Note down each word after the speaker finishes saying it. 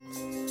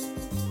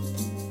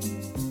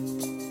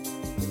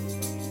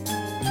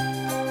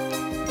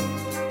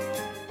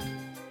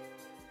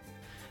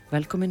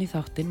Velkomin í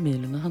þáttinn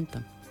Miðlunað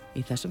handan.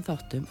 Í þessum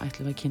þáttum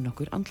ætlum við að kynna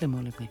okkur andleg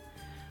málefni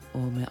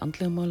og með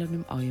andlegum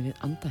málefnum á ég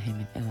við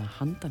andaheiminn eða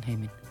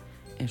handanheiminn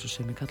eins og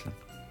sumir kalla hann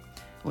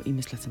og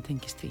ýmislegt sem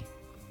tengist því.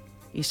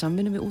 Í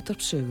samvinnu við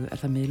útvarp Sögu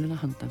það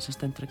Miðlunað handan sem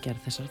stendur að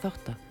gera þessara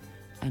þátta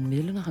en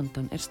Miðlunað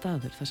handan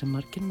staður þar sem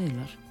margir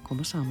miðlar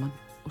koma saman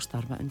og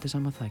starfa undir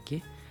sama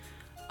þaki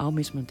á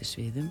mismunandi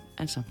sviðum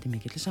en samt í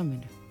mikilli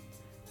samvinnu.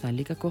 Það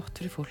líka gott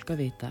fyrir fólk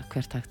að vita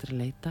hvert hægt að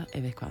leita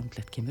ef eitthvað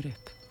andlegt kemur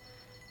upp.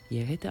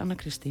 Ég heiti Anna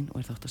Kristín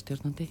og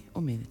þáttastjórnandi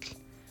og miðill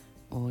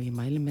og ég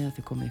mæli með að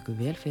þið komið ykkur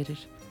vel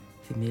fyrir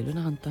því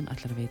Miðlunað handan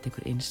ætlar að veita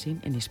ykkur innsýn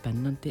inn í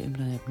spennandi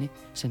umræðefni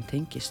sem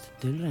tengist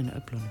dulrænu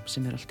öflunum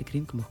sem allt í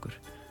kringum okkur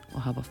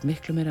og hafa oft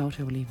miklu meira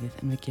áhrif á lífið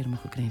en við gerum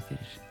okkur grein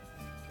fyrir.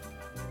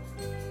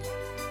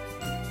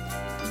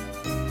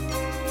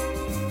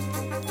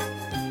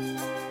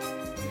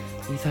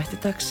 Í þætti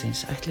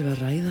dagsins ætlum við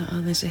að ræða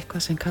aðeins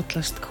eitthvað sem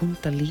kallast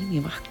Kundalini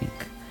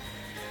vakning.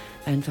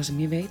 En það sem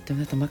ég veit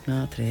þetta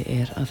magnaða atriði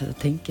að þetta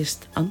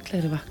tengist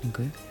andlegri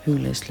vakningu,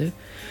 hugleiðslu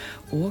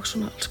og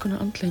svona alls konar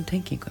andlegum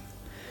tengingum.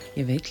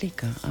 Ég veit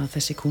líka að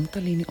þessi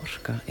Kundalini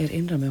orka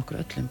innra með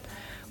okkur öllum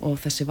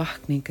og þessi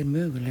vakning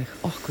möguleg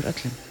okkur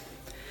öllum.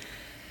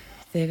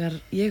 Þegar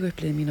ég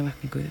upplifði mína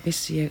vakningu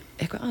vissi ég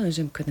eitthvað aðeins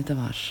hvernig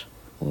þetta var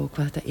og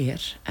hvað þetta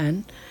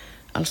en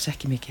alls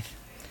ekki mikið.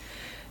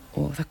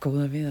 Og það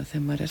góða við að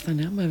þegar maður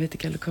þannig að maður veit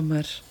ekki alveg hvað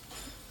maður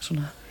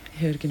svona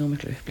hefur ekki nóg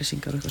miklu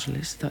upplýsingar og eitthvað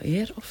svoleiðis, þá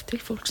oft til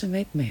fólk sem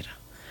veit meira.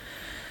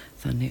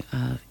 Þannig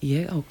að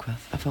ég ákvað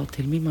að fá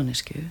til mín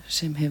manneskju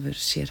sem hefur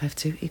sérhæft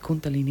sig í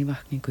Kundalini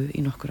vakningu í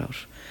nokkur ár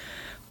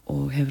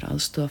og hefur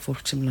aðstofað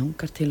fólk sem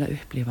langar til að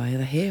upplifa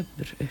eða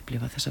hefur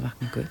upplifað þessa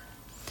vakningu.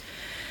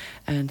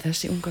 En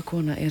þessi unga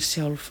kona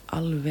sjálf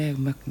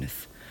alveg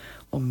mögnuð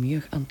og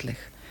mjög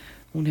andleg.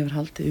 Hún hefur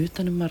haldið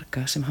utan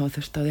marga sem hafa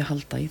þurft á því að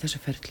halda í þessu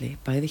ferli,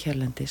 bæði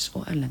hérlendis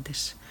og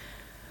erlendis.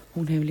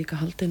 Hún hefur líka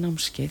haldið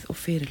námskeið og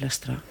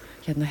fyrirlestra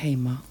hérna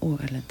heima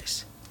og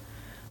erlendis.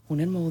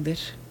 Hún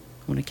móðir,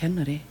 hún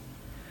kennari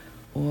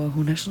og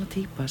hún svona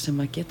típa sem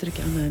maður getur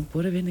ekki annað en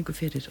borið virðingu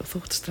fyrir og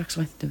þótt strax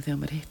væntum þegar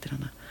maður hittir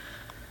hana.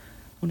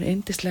 Hún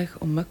yndisleg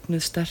og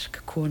mögnuð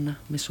sterk kona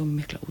með svo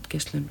mikla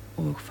útgeislun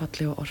og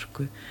fallega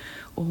orku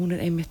og hún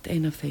einmitt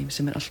ein af þeim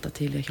sem alltaf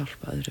til að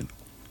hjálpa öðrum.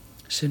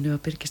 Sunniva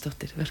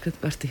Birgisdóttir,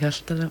 vertu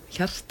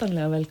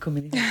hjartanlega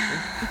velkomin í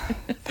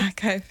þetta.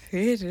 Takk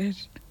fyrir.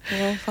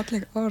 Og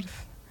falleg orð.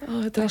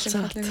 Þetta allt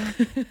satt.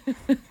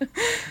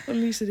 Og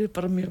lýsir þér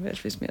bara mjög vel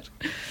fyrst mér.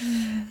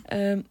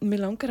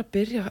 Mér langar að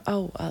byrja á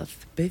að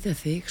biðja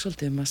þig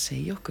svolítið að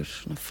segja okkur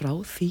svona frá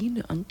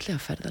þínu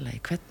andlega ferðalagi.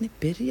 Hvernig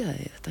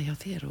byrjaði þetta hjá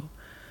þér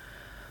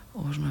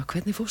og svona,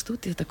 hvernig fórst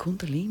út í þetta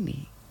Kundalini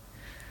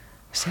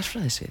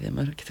sérfræðisvið, ef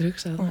maður getur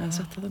hugsað að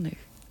setja þannig?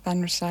 Það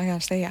nú saga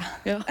að segja.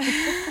 Já.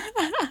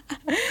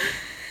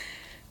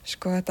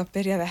 Sko, þetta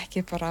byrjaði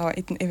ekki bara á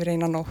yfir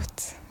eina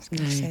nótt,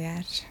 skal ég segja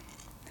þér.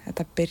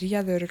 Þetta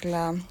byrjaði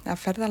örugglega,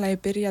 ferðalagi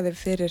byrjaði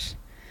fyrir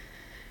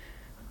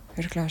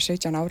örugglega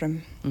 17 árum.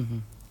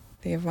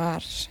 Þegar ég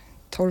var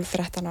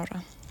 12-13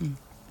 ára.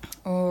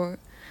 Og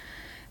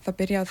það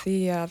byrjaði á því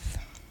að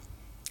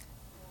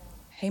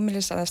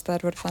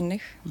heimilisaðstæður voru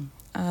þannig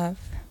að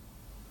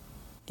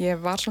ég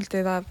var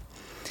svolítið að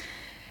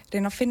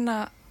reyna að finna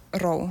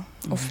ró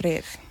og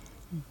frið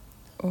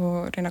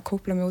og reyna að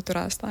kúpla mig út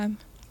úr aðstæðum.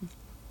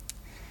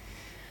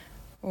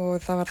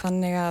 Og það var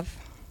þannig að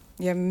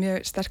ég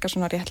mjög sterkar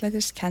svona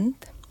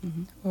réttlætiskennd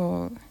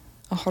og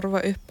að horfa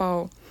upp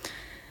á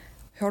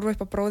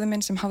bróði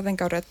minn sem hafði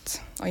enga rödd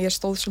og ég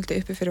stóð svolítið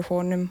uppi fyrir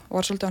honum og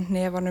var svolítið á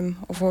hnefanum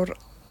og fór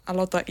að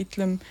láta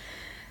illum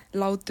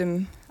látum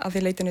að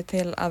því leitinu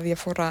til að ég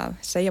fór að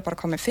segja bara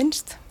hvað mér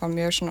finnst, var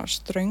mjög svona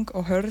ströng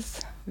og hörð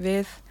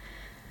við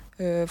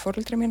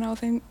foreldra mína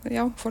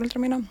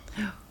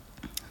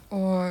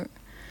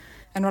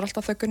en var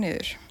alltaf þögguð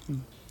niður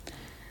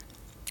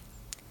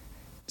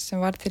sem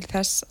var til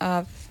þess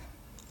að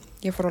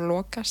ég fór að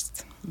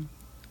lokast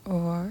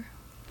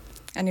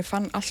en ég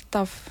fann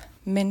alltaf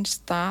minn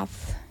stað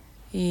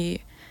í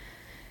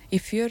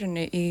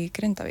fjörunni í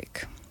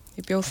Grindavík.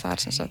 Ég bjó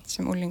þar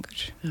sem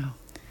unglingur.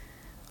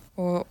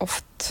 Og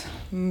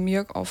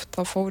mjög oft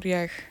þá fór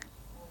ég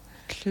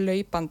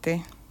hlaupandi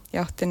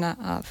í áttina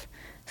að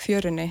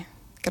fjörunni,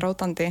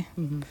 grátandi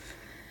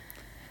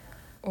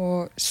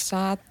og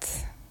sat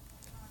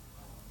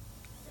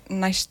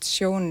næst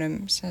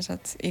sjónum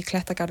í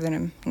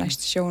klettagarðinum,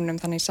 næst sjónum,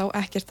 þannig ég sá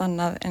ekkert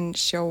annað en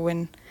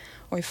sjóinn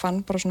og ég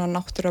fann bara svona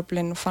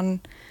náttúruöflin og fann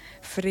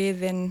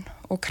friðinn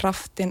og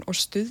kraftinn og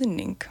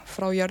stuðning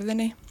frá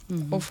jörðinni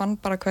og fann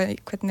bara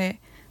hvernig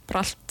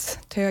bara allt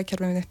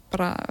taugakerfið mitt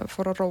bara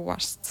fór að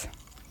róast.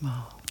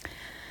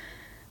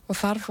 Og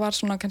þar var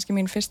svona kannski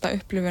mín fyrsta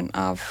upplifun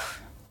af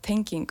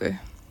tengingu,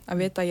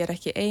 að vita að ég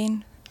ekki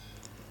ein.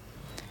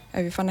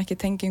 Ef ég fann ekki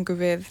tengingu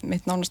við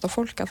mitt nánasta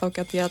fólk þá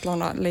gæti ég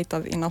allavega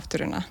leitað í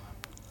náttúruna.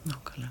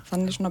 Nákvæmlega.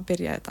 Þannig svona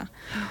byrjaði þetta.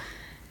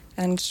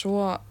 En svo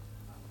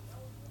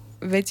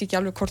veit ég ekki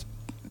alveg hvort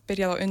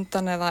byrjaði á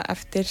undan eða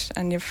eftir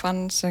en ég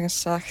fann sem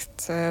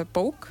sagt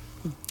bók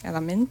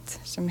eða mynd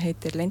sem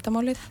heitir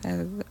Leyndarmálið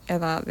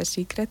eða The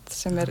Secret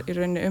sem í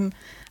rauninni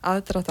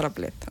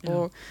aðdráttaraflið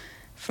og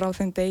frá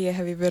þeim degi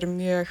hef ég verið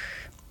mjög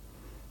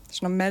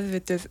svona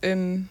meðvituð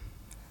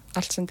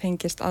allt sem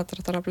tengist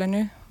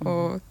aðdráttaraflinu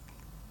og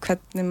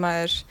hvernig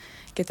maður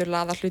getur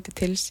laðað hluti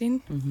til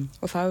sín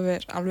og það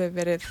hefur alveg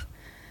verið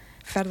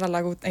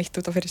ferðalag eitt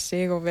út af fyrir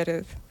sig og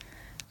verið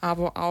af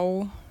og á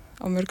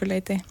mörgu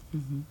leyti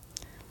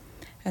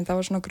en það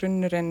var svona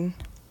grunnurinn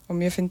og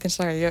mér fyndin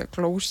saga, ég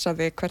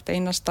glósaði hvert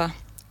einasta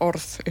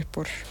orð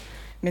upp úr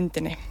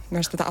myndinni, mér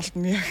finnst þetta allt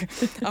mjög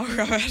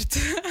áhugavert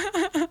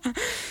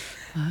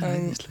Það er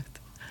æðislegt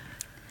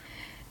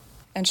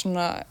en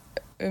svona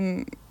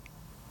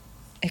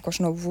eitthvað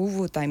svona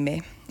vúvúdæmi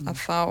að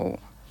þá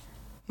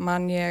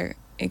man ég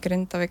í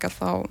Grindavík að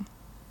þá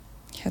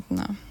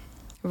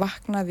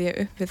vaknaði ég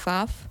upp við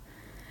það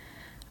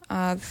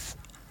að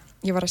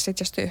ég var að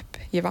setjast upp.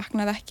 Ég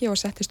vaknaði ekki og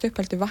settist upp,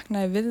 heldur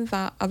vaknaði við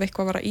það að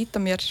eitthvað var að ýta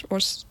mér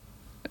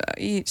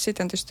í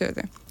sitjandi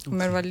stöðu. Og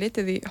mér var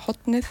litið í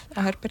hornið á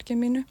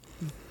herberginu mínu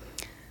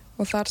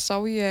og þar sá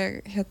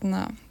ég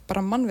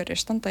bara mannveru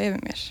standa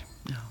yfir mér.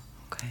 Já,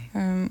 ok.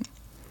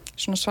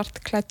 Svona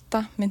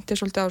svartklædda, myndi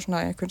svolítið á svona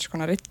einhvers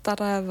konar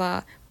riddara eða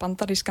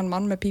bandarískan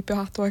mann með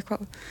pípuhatt og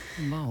eitthvað.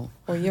 Vá.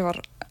 Og ég var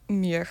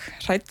mjög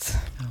hrædd.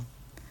 Já,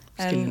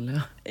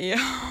 skiljanlega. Já.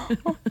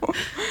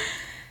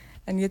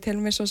 En ég tel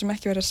mér svo sem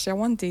ekki verið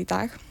sjáandi í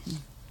dag.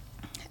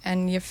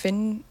 En ég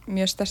finn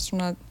mjög sterkt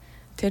svona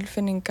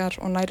tilfinningar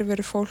og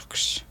nærveru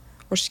fólks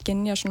og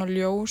skynja svona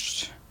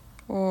ljós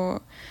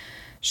og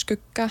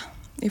skugga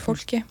í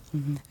fólki.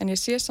 En ég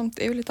sé samt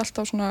yfirleitt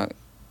alltaf svona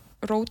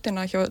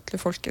rótina hjá öllu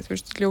fólki, þú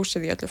veist,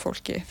 ljósið í öllu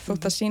fólki.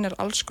 Þótt að sýnir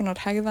alls konar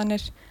hegðanir,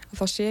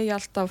 þá sé ég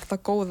alltaf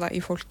það góða í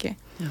fólki.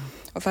 Já.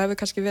 Og það hefur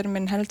kannski verið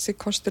minn helsti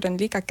kostur en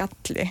líka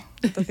galli.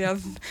 Þetta því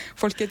að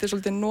fólk getur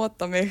svolítið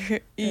nota mig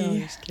í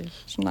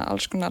svona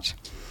alls konar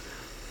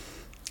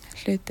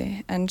hluti.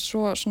 En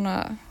svo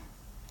svona,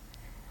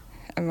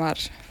 ef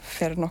maður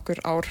fer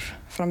nokkur ár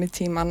fram í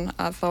tíman,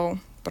 að þá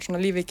bara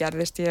svona lífi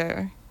gerðist.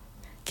 Ég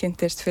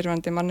kynntist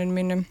fyrrverandi manninn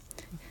mínum,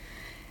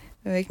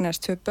 við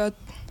eignaðist 2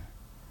 börn,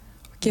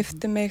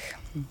 gifti mig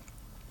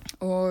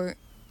og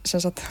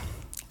sem sagt,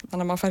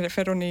 þannig að maður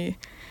fer hún í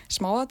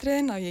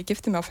smáatriðin að ég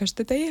gifti mig á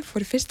föstudegi,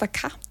 fór í fyrsta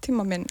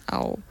kapptíma minn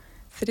á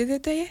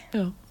þriðjudegi,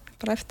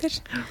 bara eftir.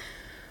 Já.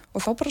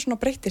 Og þá bara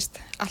svona breytist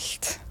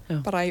allt,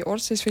 bara í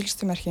orðsins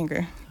fyllstu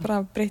merkingu,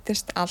 bara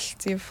breytist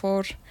allt. Ég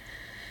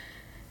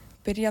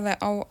byrjaði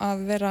á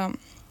að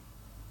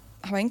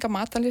hafa enga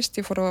matarlyst,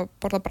 ég fór að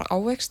borða bara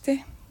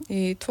ávexti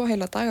í 2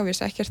 heila daga,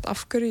 vissi ekkert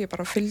af hverju,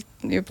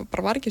 ég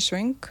bara var ekki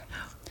svöng.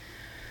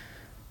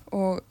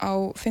 Og á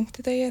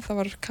 5. degi það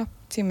var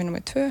kapptími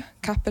nr. 2.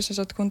 Kapp er sem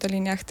sagt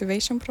Kundalini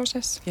activation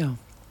process. Já,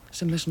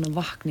 sem er svona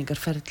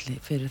vakningarferli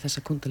fyrir þessa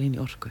Kundalini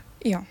orku.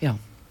 Já.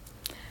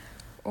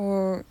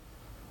 Og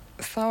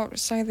þá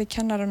sagði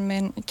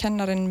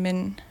kennarinn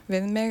minn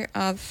við mig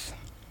að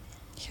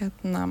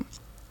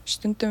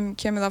stundum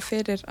kemur það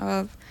fyrir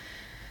að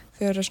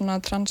þau eru svona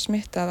að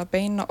transmitta eða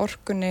beina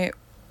orkunni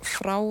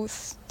frá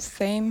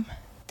þeim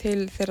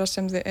til þeirra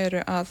sem þau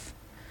eru að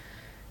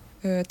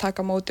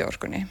taka móti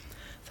orkunni.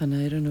 Þannig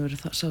að í raun og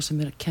veru sá sem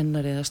er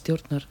kennari eða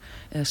stjórnar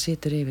eða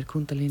situr yfir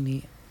Kundalini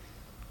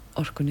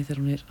orkunni þegar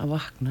hún er að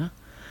vakna,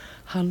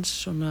 hans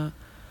svona,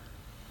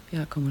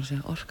 komur að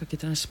segja, orka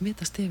getur hann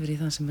smitast yfir í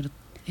þann sem er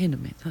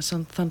hinum megin,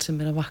 þann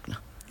sem er að vakna.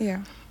 Já.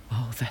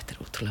 Ó, þetta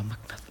er ótrúlega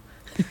magnað.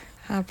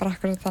 Það er bara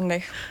akkurat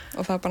þannig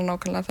og það er bara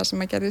nákvæmlega það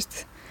sem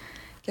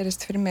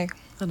gerist fyrir mig.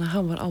 Þannig að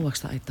hann var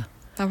ávaxtaæta.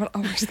 Það var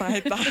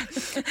ávaxtaæta.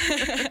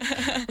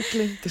 Og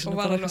gleymdi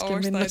svona bara kannski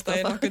að minnast á það.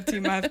 Og var alveg ávaxtaæta í nokkuð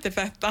tíma eftir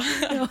þetta.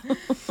 Já.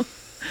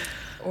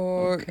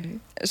 Og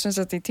sem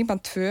sagt í tíman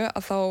 2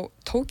 að þá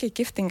tók ég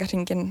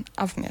giftingarhringinn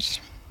af mér.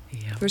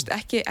 Já. Þú veist,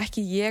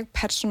 ekki ég,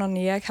 persónan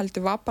ég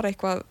heldur var bara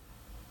eitthvað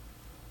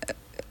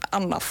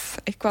annað,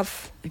 eitthvað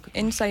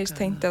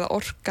innsægistengt eða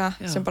orka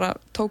sem bara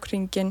tók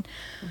hringinn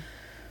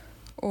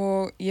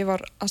og ég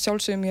var að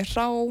sjálfsögum mjög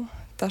rá,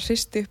 það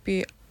hristi upp í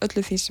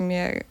öllu því sem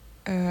ég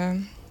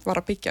var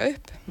að byggja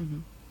upp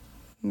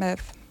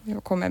ég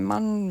var komið með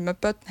mann, með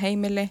börn,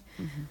 heimili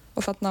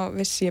og þarna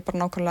vissi ég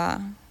bara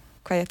nákvæmlega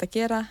hvað ég ætti að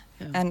gera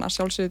en að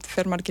sjálfsögum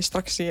fer maður ekki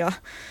strax í að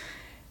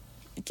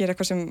gera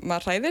eitthvað sem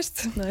maður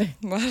hræðist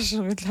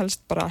maður vil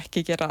helst bara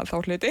ekki gera þá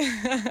hluti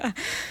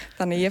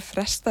þannig ég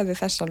frestaði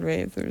þess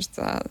alveg, þú veist,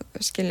 að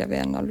skilja við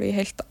hann alveg í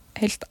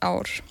heilt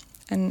ár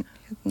en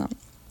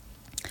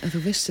En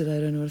þú vissir það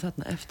í raun og veru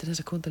þarna eftir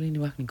þessa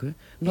Kundalini vakningu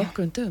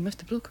nokkrum dögum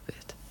eftir brúðkaupið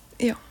þitt?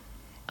 Já.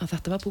 Að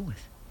þetta var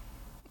búið?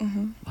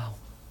 Vá,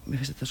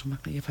 mér finnst þetta svo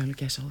magna, ég fæ alveg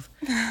gæsahúð.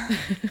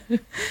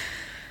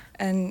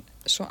 En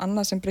svo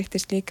annað sem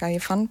breyttist líka,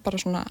 ég fann bara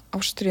svona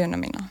ástríðuna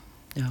mína.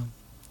 Já.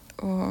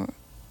 Og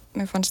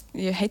mér fannst,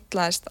 ég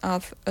heillaðist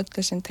að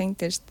öllu sem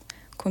tengdist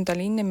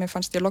Kundalini, mér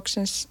fannst ég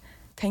loksins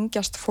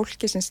tengjast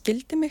fólki sem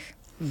skildi mig.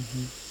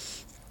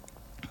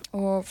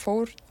 Og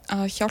fór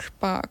að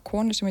hjálpa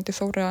konu sem heitir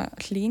Þóra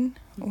Hlín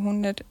og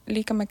hún er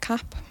líka með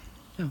kapp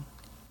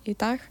í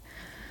dag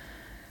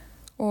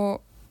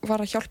og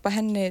var að hjálpa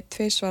henni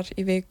 2 svar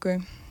í viku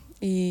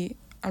í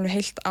alveg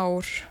heilt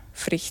ár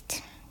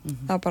frítt.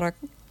 Það var bara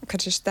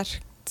hversu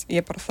sterkt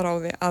ég bara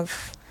þráði að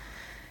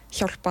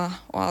hjálpa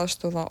og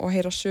aðstoða og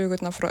heyra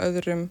sögurnar frá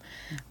öðrum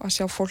og að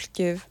sjá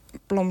fólkið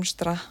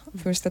blómstra.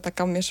 Þú veist, þetta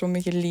gaf mér svo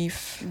mikið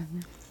líf.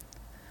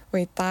 Og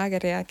í dag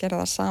ég að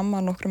gera það sama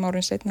nokkrum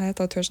árum seinna,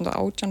 þetta var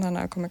 2018,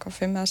 þannig að kom eitthvað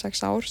 5 eða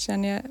 6 ár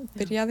síðan ég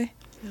byrjaði.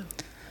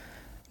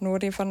 Nú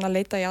ég farin að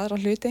leita í aðra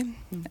hluti,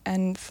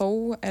 en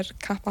þó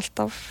kapp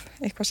alltaf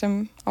eitthvað sem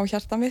á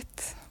hjarta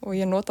mitt og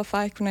ég nota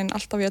það einhvern veginn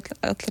alltaf í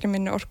öllri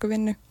minni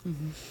orkuvinnu.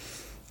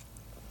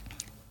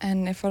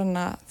 En ég farin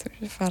að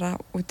fara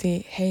út í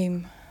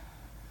heim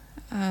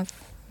að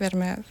vera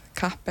með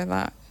kapp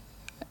eða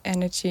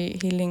energy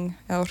healing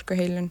eða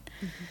orkuheilun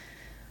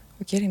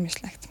og gera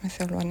ýmislegt með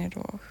þjálfanir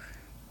og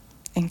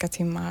enga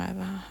tíma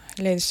eða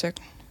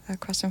leiðsögn eða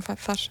hvað sem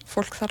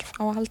fólk þarf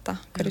á að halda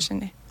hverju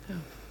sinni.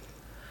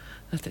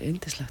 Þetta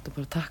yndislegt og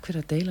bara takk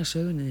fyrir að deila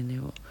sögunniðinni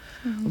og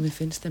mér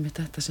finnst einmitt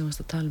þetta sem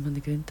varst að tala hann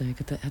í Grindavík,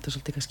 þetta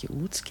svolítið kannski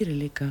útskýri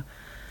líka,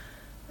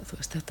 þú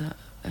veist,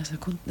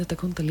 þetta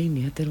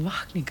Kundalini, þetta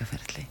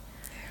vakningaferli.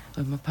 Og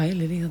ef maður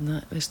pælir í þarna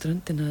við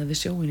ströndina eða við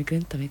sjóin í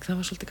Grindavík, það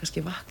var svolítið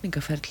kannski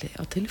vakningaferli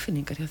á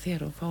tilfinningar hjá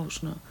þér og fá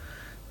svona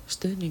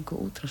stuðning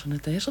og útrás,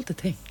 þetta svolítið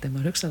tengt ef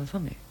maður hugsa það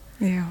þannig.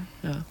 Já,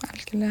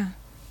 algjörlega.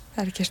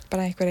 Það ekki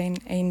bara einhver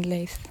ein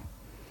leið.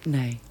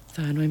 Nei,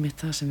 það nú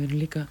einmitt það sem við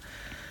erum líka,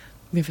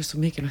 mér finnst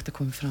svo mikilvægt að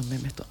koma fram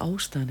einmitt og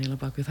ástæðan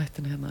eiginlega bak við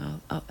þættina hérna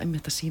að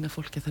einmitt að sýna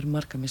fólki að það eru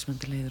margar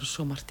mismunandi leiðir og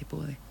svo margt í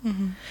boði.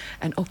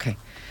 En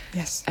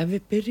ef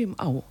við byrjum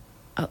á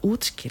að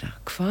útskýra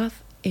hvað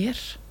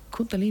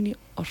Kundalini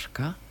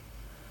orka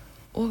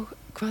og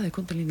hvað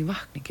Kundalini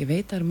vakning. Ég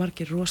veit að það eru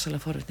margir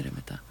rosalega forvitnir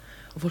þetta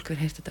og fólk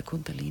verður heyrt þetta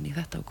Kundalini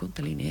þetta og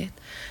Kundalini hitt,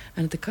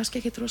 en þetta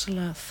kannski ekki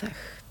rosalega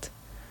þekkt.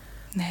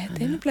 Nei,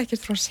 þetta nefnilega ekki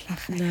rosalega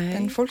þekkt,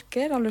 en fólk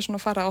alveg svona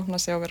að fara að opna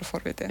sig og vera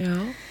forvitið.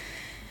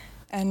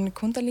 En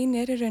Kundalini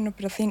í raun og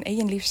bara þín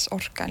eigin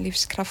lífsorka,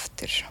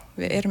 lífskraftur.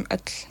 Við erum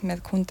öll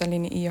með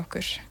Kundalini í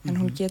okkur,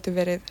 en hún getur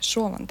verið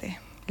sofandi.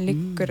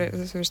 Liggur,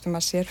 þú veist,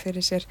 maður sér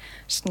fyrir sér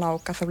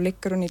snáka, þá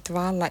liggur hún í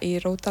dvala í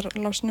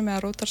rótarlásnum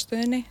eða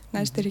rótarstöðinni,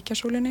 neðst í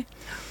ríkjasúlunni.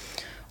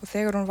 Og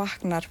þegar hún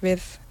vaknar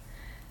við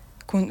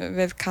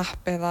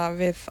kapp eða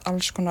við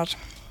alls konar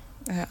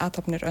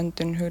athafnir,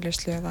 öndun,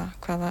 hugleiðslu eða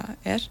hvað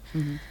það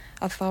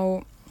að þá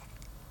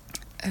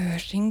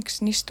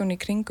snýst hún í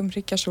kringum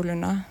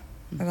ríkjasúluna,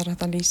 eða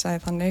þetta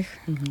lýsaði þannig,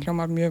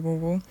 hljómar mjög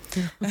vúvú,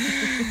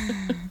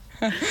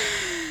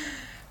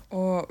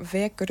 og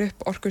vekur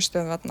upp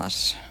orkustöðvarnar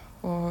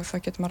og þá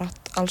getur maður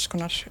átt alls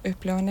konar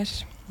upplifanir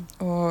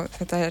og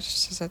þetta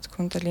sem sagt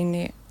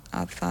Kundalini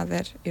að það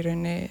í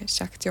rauninni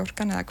Shakti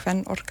orkan eða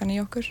kvenn orkan í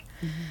okkur,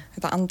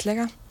 þetta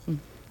andlega,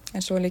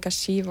 en svo líka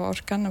Shiva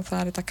orkan og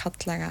það þetta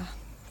kallega,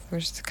 þú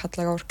veist,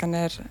 kallega orkan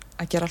að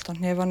gera allt á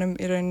hnefanum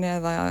í rauninni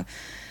eða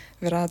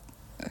vera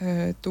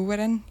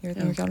dúerinn, ég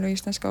veit ekki alveg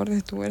íslenska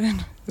orðið, dúerinn,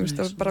 þú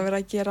veist, að bara vera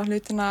að gera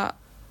hlutina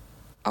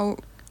á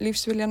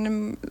lífsviljanum,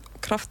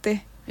 krafti.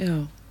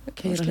 Já.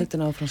 Keyra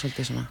hlutina áfram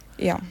svolítið svona.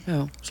 Já,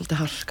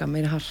 svolítið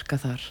meiri harka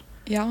þar.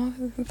 Já,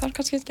 það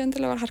kannski ekki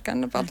endilega að vera harka,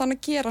 en bara þannig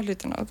að gera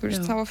hlutina, þú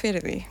veist, það var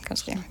fyrir því,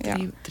 kannski.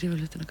 Drífa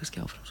hlutina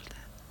kannski áfram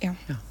svolítið. Já.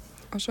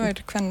 Og svo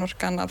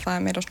kvennorkan að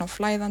það meira svona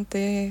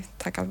flæðandi,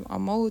 taka á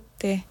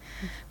móti,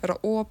 vera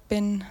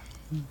opin.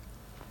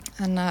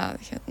 Þannig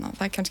að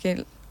það kannski,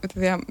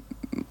 því að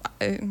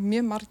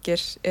mjög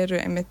margir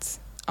eru einmitt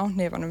á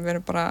hnefanum, við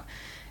erum bara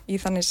í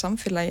þannig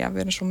samfélagi að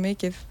við erum svo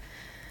mikið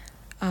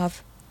að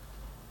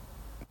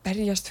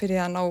berjast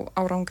fyrir að ná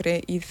árangri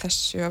í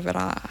þessu að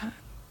vera að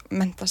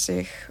mennta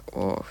sig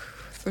og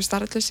þú veist, það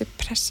allir þessi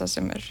pressa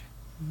sem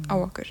á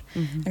okkur.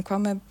 En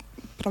hvað með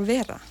bara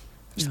vera?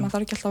 Þú veist, maður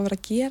þarf ekki alltaf að vera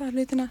að gera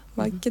hlutina,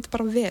 maður getur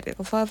bara verið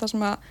og það það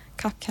sem að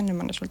kapp kennir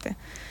manni svolítið.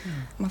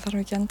 Maður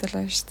þarf ekki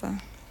endilega að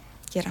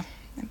gera.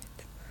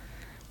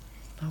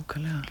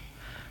 Nákvæmlega.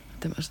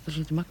 Þetta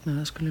svolítið magnað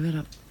að það skulle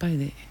vera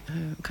bæði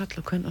kalla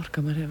og hvern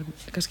orka, maður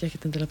hefur kannski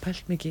ekkert endilega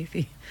pælt mikið í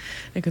því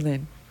einhvern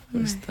veginn,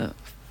 þú veist að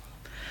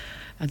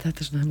en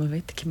þetta svona að maður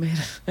veit ekki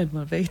meira en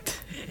maður veit.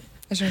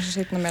 Eins og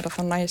seinna meira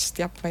þá næst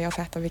jafnvægi á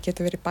þetta, við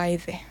getum verið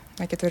bæði.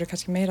 Það getur verið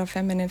kannski meira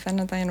feminin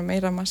þennan daginn og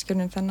meira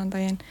maskjörnin þennan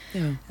daginn.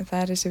 En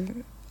það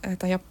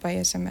þetta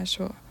jafnvægi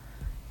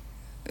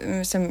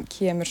sem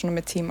kemur svona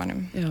með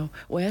tímanum. Já,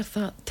 og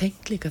það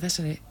tengt líka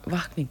þessari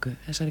vakningu,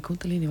 þessari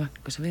Kundalini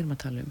vakningu sem við erum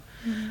að tala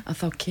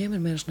að þá kemur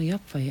meira svona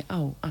jafnvægi á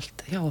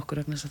allt hjá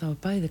okkur vegna þess að þá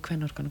bæði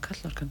kvennorkan og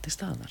kallorkan til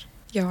staðar.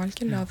 Já,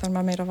 algjörlega, þá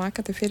maður meira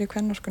vakandi fyrir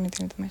kvennorkunni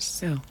til dæmis.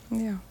 Já.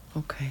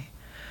 Ok,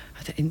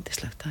 þetta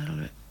yndislegt, það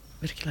alveg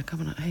virkilega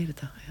gaman að heyra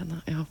þetta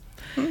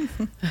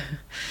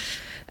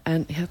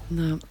en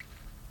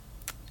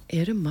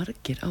eru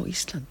margir á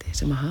Íslandi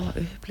sem að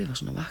hafa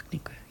upplifað svona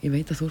vakningu? Ég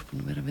veit að þú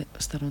búin að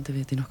vera starfandi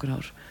við þetta í nokkur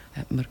ár,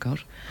 mörg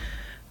ár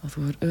og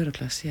þú hefur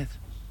örugglega séð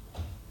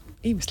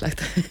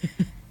ýmislegt.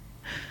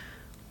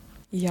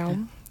 Já,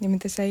 ég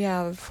myndi segja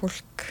að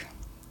fólk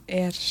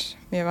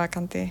mjög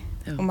vakandi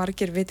og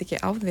margir veit ekki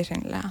á því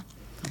hreinlega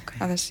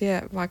að það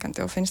sé vakandi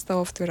og finnst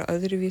það oft vera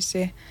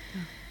öðruvísi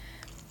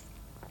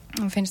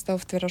og finnst það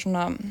oft vera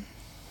svona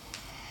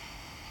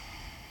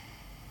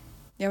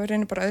við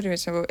reynir bara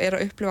öðruvís og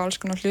að upplifa alls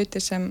konar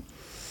hluti sem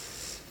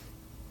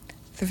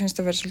þau finnst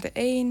að vera svolítið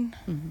ein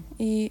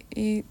í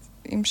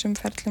ýmsum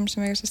ferlum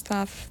sem eiga sér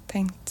stað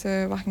tengt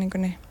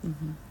vakningunni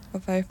og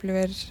það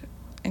upplifir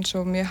eins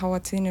og mjög háa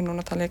tíðni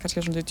núna tala ég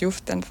kannski svolítið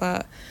djúpt en það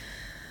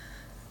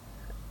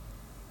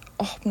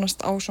opnast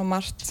á svo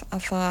margt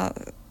að það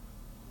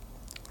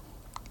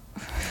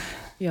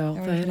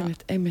það er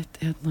einmitt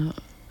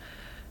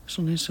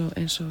svona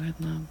eins og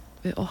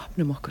við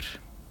opnum okkur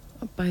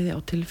bæði á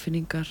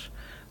tilfinningar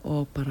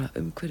og bara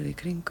umhverfið í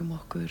kringum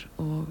okkur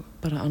og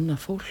bara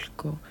annað fólk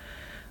og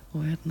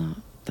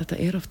þetta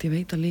oft ég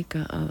veit að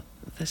líka að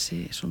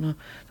þessi svona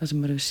það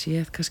sem maður hefur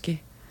séð kannski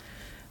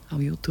á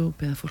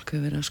YouTube eða fólk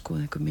hefur verið að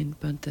skoða einhver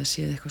myndbönd eða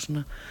séð eitthvað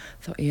svona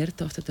þá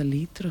þetta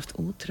lítur oft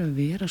út til að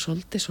vera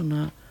svolítið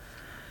svona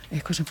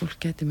eitthvað sem fólk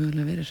geti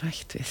mögulega verið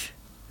hrætt við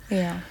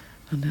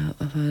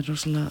þannig að það er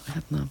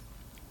rosalega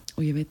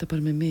og ég veit það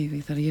bara með mig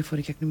þegar ég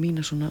fór í gegnum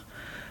mína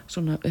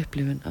svona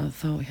upplifun að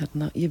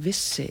þá ég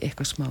vissi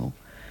eitthvað smá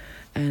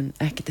en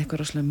ekkert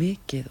eitthvað rosalega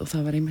mikið og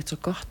það var einmitt svo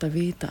gott að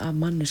vita af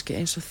manneski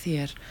eins og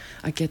þér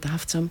að geta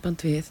haft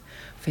samband við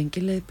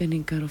fengi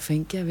leiðbeiningar og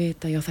fengi að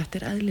vita já þetta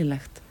er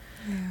eðlilegt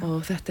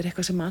og þetta er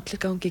eitthvað sem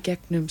allir gangi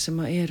gegnum sem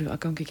eru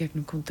að gangi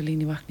gegnum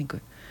Kundalini vakningu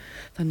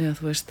þannig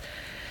að þú veist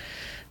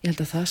ég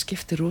held að það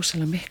skiptir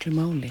rosalega miklu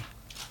máli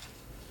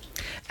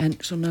en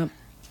svona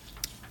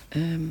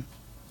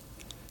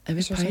ef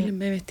við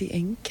pælum með þetta í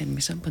einkennum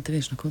í sambandi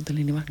við svona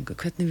Kundalini vakningu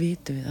hvernig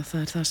vitum við að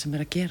það er það sem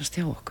er að gerast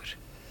hjá okkur?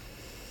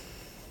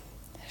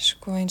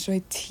 Sko eins og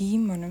í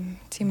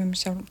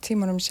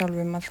tímanum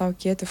sjálfum að þá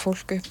getur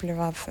fólk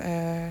upplifað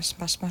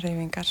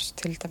spasmahreyfingar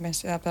til dæmis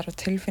eða bara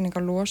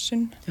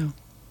tilfinningalósun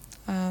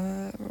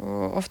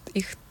og oft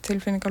íkt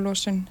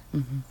tilfinningalósun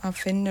að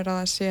finnur að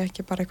það sé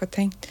ekki bara eitthvað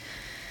tengt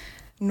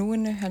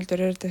núinu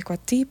heldur þetta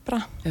eitthvað dýpra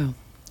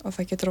og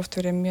það getur oft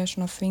verið mjög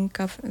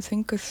svona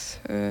þvinguð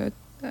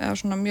eða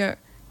svona mjög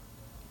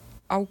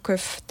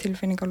áköf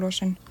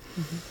tilfinningalósun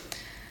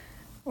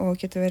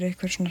og getur verið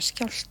eitthvað svona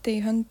skjálfti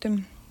í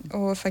höndum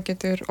og það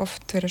getur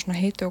oft verið svona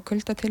hiti- og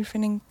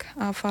kuldatilfinning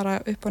að fara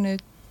upp og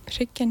niður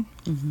hrygginn,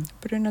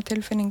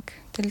 brunatilfinning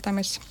til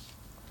dæmis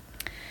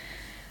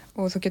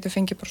og þú getur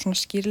fengið bara svona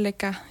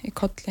skýrleika í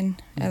kollinn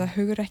eða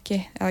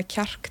hugrekki eða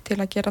kjark til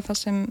að gera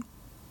það sem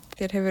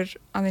þér hefur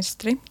aðeins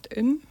streymt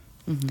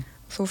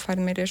þú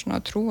færð meiri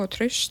svona trú og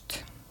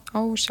traust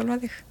á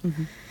sjálfa þig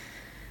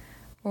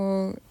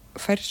og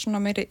færð svona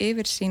meiri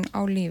yfirsýn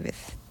á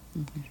lífið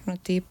svona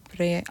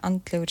dýpri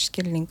andlegur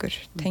skilningur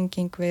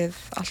tenging við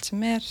allt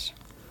sem er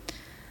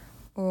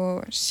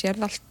og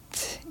sérð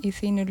allt í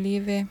þínu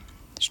lífi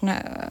svona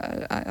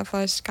að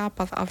það er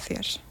skapað af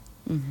þér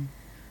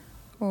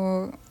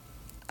og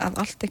að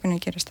allt einhvern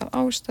veginn gerist af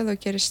ástæðu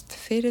og gerist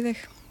fyrir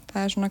þig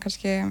það er svona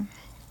kannski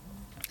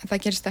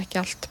það gerist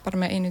ekki allt bara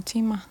með einu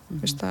tíma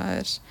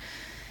það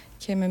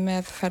kemur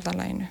með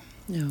ferðalaginu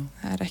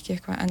það er ekki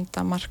eitthvað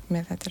enda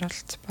markmið þetta er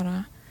allt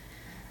bara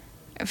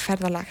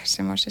ferðalag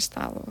sem á sér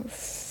stað og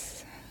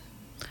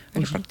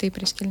verður bara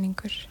dýpri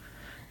skilningur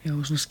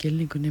og svona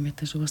skilningur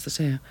nefnt eins og varst að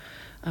segja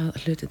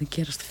að hlutinni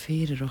gerast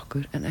fyrir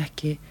okkur en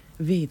ekki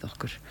við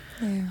okkur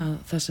að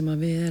það sem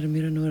að við erum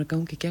í raun og vera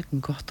gangi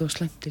gegnum gott og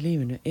slæmt í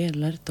lífinu er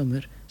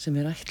lærdómur sem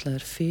er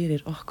ætlaður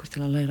fyrir okkur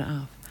til að læra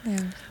af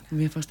og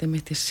mér fannst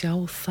ég sjá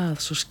það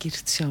svo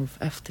skýrt sjálf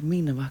eftir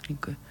mína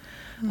vakningu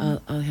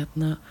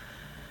að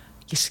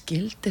ég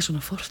skildi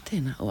svona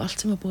fortíðina og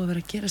allt sem var búið að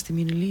vera að gerast í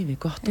mínu lífi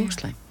gott og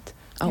slæmt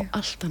á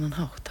allt annan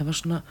hátt það var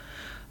svona,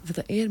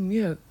 þetta er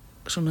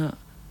mjög svona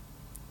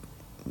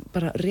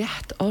bara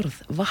rétt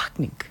orð,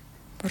 vakning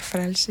bara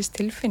frelsis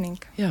tilfinning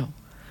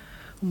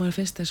og maður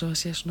finnst þess að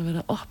sé svona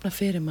verið að opna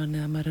fyrir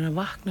manni eða maður er að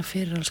vakna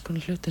fyrir alls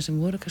konar hluti sem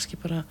voru kannski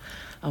bara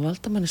að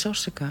valda manni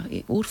sársauka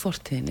úr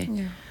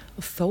fortíðinni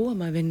og þó að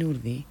maður vinni úr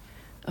því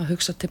að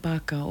hugsa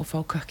tilbaka og fá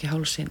kökk í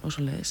hálsinn og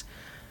svo leiðis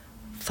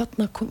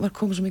þarna var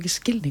komið svo mikið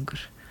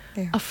skilningur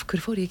af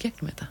hverju fór ég í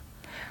gegnum þetta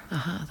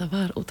það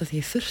var út af því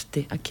ég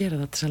þurfti að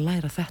gera það til að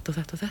læra þetta og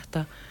þetta og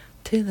þetta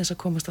til þess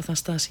að komast á þann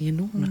stað sem ég er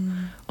núna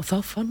og þá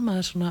fann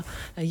maður svona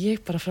að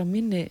ég bara frá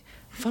minni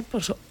fann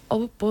bara svo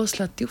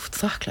ofboðslega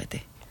djúpt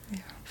þakklæti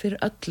fyrir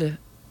öllu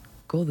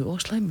góðu og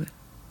slæmu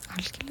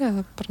algjörlega,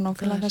 það er bara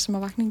nákvæmlega það sem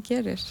að vakning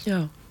gerir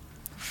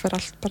fyrir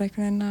allt bara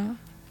einhvern veginn að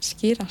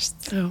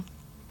skýrast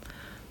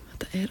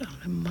þetta er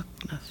alveg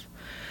magnað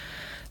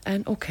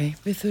en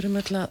við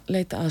þurfum alltaf að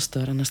leita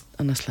aðstöðar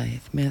annars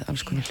lagið með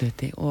alls konar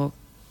hluti og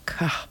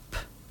KAP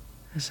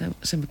sem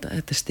þetta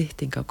er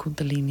stytting á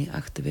Kundalini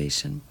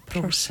Activation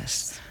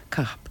Process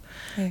KAP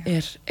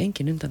er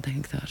engin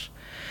undantekning þar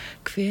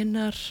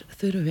hvenar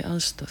þurfum við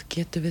aðstoð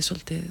getum við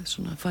svolítið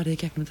svona farið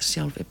í gegnum þetta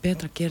sjálf er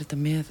betra að gera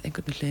þetta með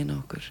einhvern hliðin á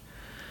okkur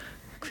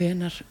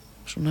hvenar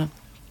svona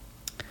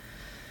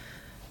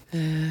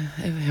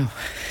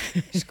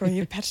Sko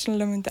ég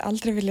persónulega myndi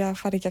aldrei vilja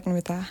fara í gegnum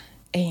þetta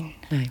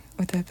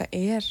og þetta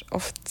er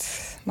oft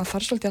maður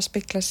þarf svolítið að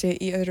spegla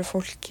sig í öðru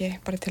fólki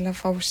bara til að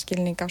fá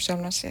skilning á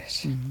sjálfna sér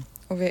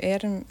og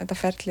þetta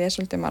ferli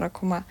svolítið maður að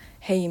koma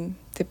heim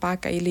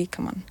tilbaka í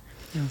líkamann.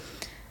 Já.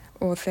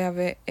 Og þegar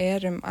við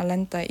að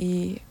lenda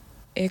í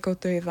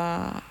egodauða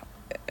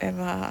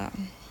eða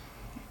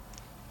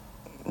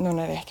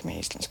núna ég ekki með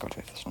íslensk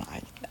orðið svona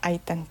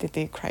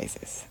identity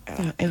crisis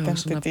eða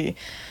identity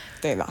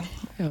dauða.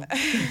 Já.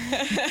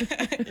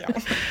 Já,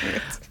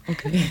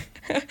 ok.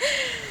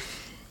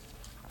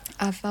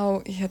 Að þá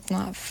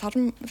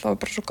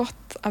bara svo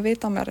gott að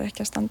vita að maður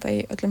ekki að standa í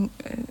öllu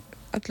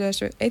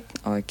þessu einn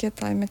og að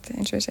geta einmitt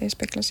eins og ég segi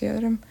spegla sig í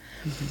öðrum.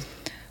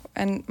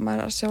 En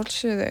maður að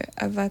sjálfsögðu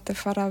ef þetta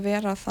fara að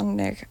vera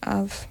þannig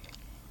að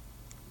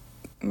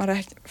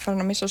maður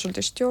farin að missa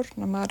svolítið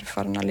stjórn og maður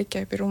farin að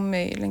liggja upp í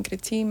rúmi í lengri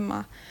tíma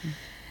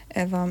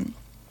eða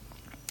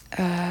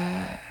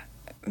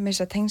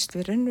missa tengsl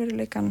við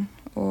raunveruleikan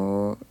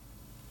og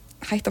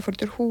hætta fór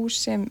úr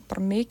húsi,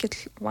 bara mikill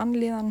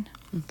vanlíðan,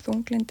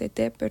 þunglindi,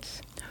 depurð.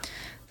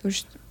 Þú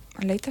veist,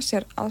 að leita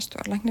sér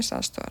aðstofar,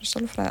 læknisaðstofar,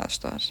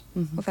 sálfræðiaðstofar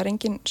og það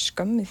engin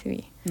skömm í því.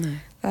 Nei.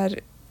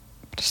 Það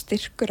bara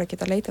styrkur að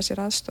geta leita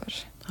sér aðstofar.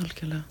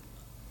 Algjörlega.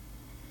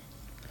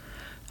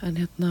 En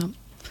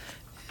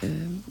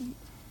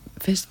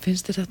finnst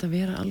þér þetta að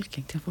vera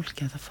algengt hjá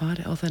fólki að það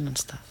fari á þennan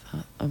stað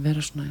að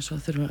vera svona eins og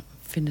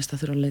finnist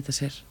að þurfa að leita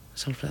sér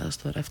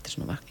sálfræðiaðstofar eftir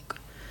svona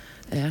vakningu?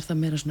 Eða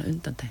það meira svona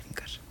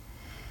undantekningar?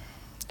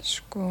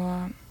 Sko,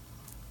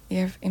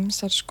 ég hef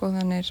ýmsar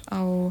skoðanir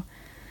á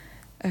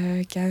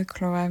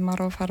geðklofa ef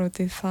maður á að fara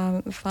út í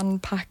þann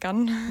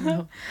pakkan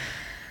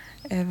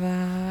eða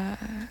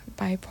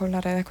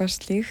bipolar eða eitthvað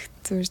slíkt.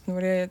 Þú veist, nú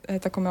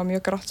þetta komið á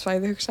mjög grátt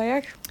svæði, hugsa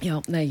ég. Já,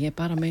 nei, ég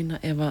bara meina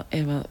ef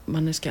að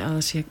manneskja að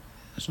sé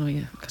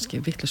svona,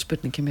 kannski vitlaus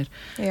spurning hjá mér,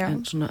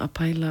 en svona að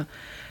pæla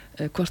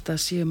hvort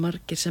það séu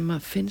margir sem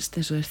að finnst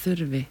eins og þeir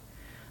þurfi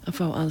að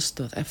fá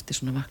aðstoð eftir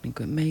svona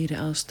vakningu, meiri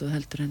aðstoð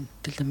heldur en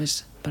til dæmis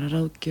bara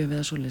ráðgjöf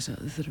eða svoleiðis að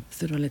þau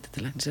þurfa að leita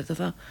til læknis. Er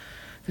þetta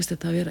finnst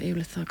þetta að vera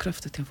yfirleitt það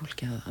kröftugt hjá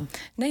fólki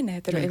Nei,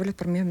 þetta er yfirleitt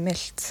bara mjög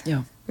milt. Já.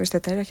 Þú veist,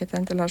 þetta er ekkert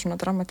endilega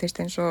svona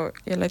dramatískt eins og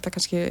ég leita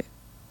kannski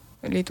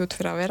lítið út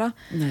fyrir að vera.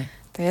 Nei.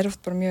 Það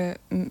oft bara mjög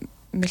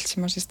milt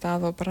sem að sé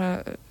stað og bara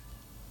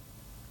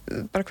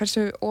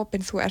hversu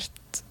opinn þú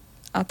ert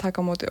að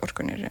taka á móti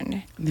orkunni í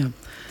rauninni. Já,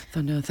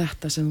 þannig að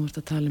þetta sem þú ert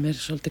að tala er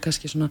svolítið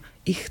kannski svona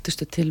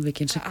ýktustu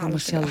tilvikin sem koma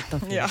sjaldan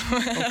fyrir. Já,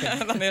 okay.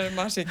 Þannig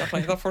maður sé ekki að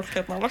hlæða fólk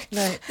hérna alveg.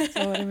 Nei,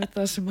 það var einmitt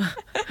það sem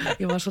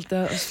ég var svolítið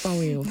að spá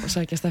í og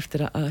sækjast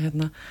eftir að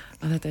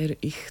þetta eru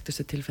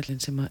ýktustu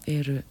tilfellin sem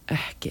eru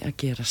ekki að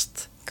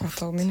gerast. Gátt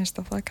á minnist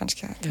á það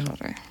kannski að þetta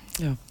er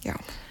Já.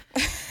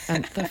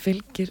 En það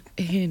fylgir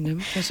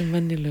hinum þessum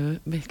venjulegu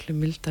miklu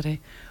mildari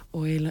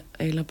og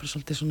eiginlega bara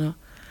svolítið svona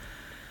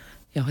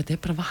já, þetta er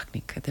bara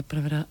vakning, þetta er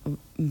bara að vera að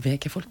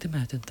vekja fólk til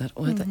meðvitundar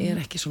og þetta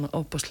er ekki svona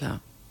óbúslega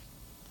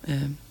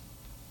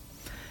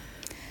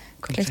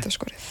klippt á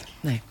skorið.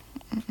 Nei,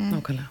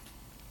 nákvæmlega.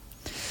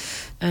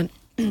 En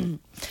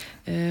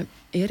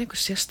er einhver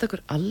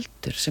sérstakur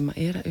aldur sem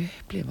að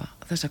upplifa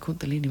þessa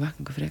Kundalini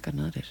vakningu frekar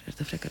en aðrir? Er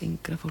þetta frekar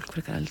yngra fólk,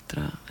 frekar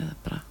eldra eða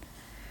bara?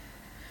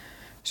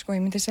 Sko,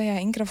 ég myndi segja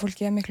að yngra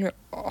fólki er miklu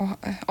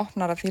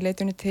opnara því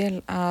leitunni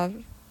til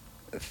að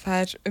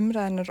það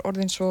umræðinur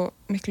orðin svo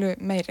miklu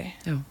meiri.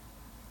 Já.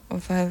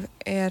 Og það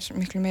er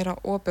miklu meira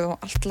opið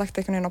og allt lagt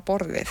einhvern veginn á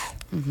borðið.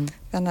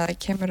 Þannig að það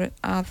kemur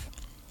að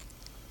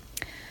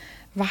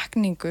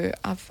vakningu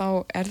að þá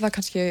er það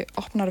kannski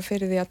opnara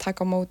fyrir því að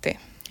taka á móti.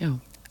 Já.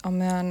 Á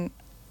meðan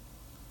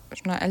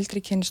svona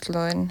eldri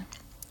kynslóðin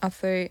að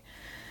þau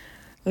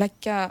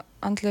leggja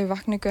andlegu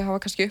vakningu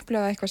hafa kannski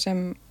upplifað eitthvað sem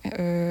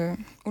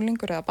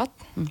unglingur eða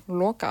barn,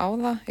 loka á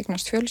það,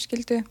 eignast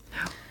fjölskyldu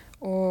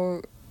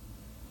og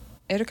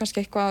eru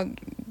kannski eitthvað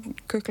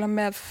kukla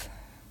með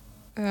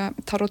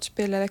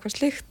tarotspil eða eitthvað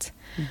slíkt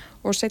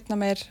og seinna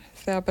meir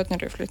þegar börn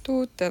eru flutt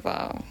út eða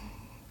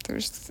þú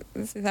veist,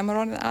 þegar maður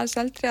er orðið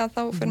aðeins eldri að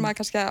þá fyrir maður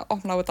kannski að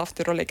opna á þetta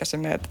aftur og leika sig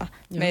með þetta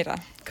meira.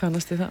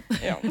 Kannast þið það?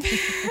 Já.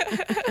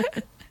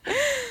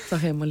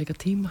 Það hefur maður líka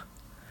tíma.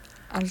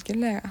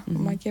 Algjörlega, og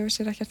maður gefur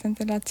sér ekkert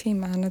endilega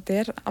tíma, þannig að þetta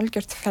er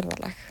algjört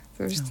ferðalag.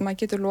 Þú veist, maður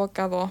getur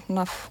lokað og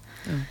opnað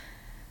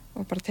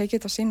og bara tekið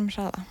þetta á sínum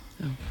hraða.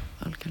 Já,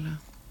 algjörlega.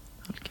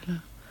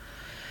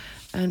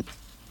 En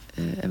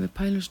ef við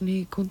pælum svona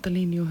í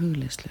Kundalini og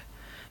hugleiðslu,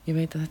 ég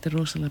veit að þetta er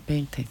rosalega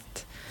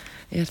beintengt,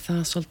 er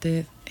það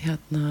svolítið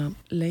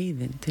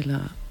leiðin til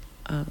að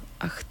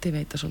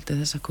aktiveita svolítið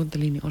þessa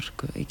Kundalini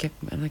orku er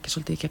það ekki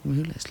svolítið í gegnum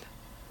hugleiðslu?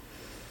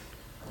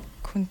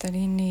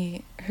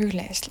 Kundalini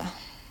hugleiðsla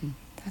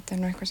þetta er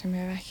nú eitthvað sem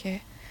ég hef ekki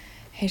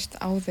heyrt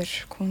áður,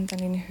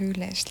 Kundalini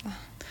hugleiðsla.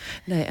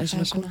 Nei, en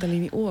svona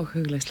Kundalini og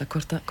hugleiðsla,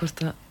 hvort að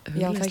hugleiðslan...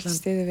 Já, það ekki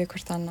stiði við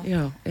hvort annað.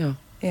 Já.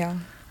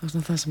 Það er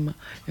svona það sem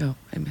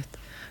einmitt.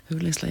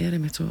 Hugleiðsla er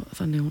einmitt svo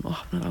þannig hún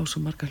opnar á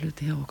svo marga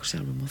hluti hjá okkur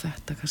sjálfum og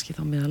þetta kannski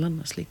þá meðal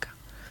annars líka.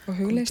 Og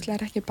hugleiðsla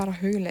er ekki bara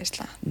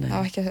hugleiðsla.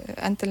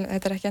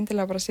 Þetta er ekki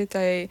endilega bara að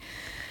sitja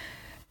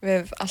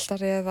við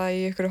altari eða í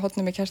ykkur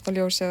horni með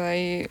kertaljós eða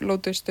í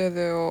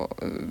lótustöðu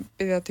og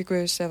biðja til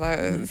Guðs eða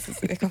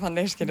eitthvað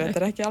þannig, skilur.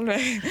 Þetta er ekki alveg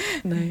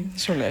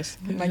svoleiðis.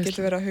 Maður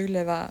getur verið að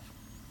hugleiða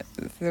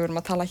þegar við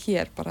erum að tala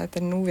hér bara,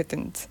 þetta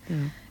núvitund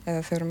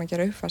eða þegar við erum að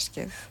gera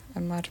uppvaskið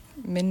ef maður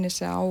minnir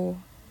sig á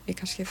í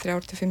kannski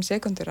 3-5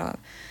 sekundur að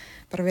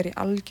bara vera í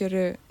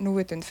algjöru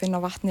núvitund,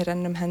 finna vatni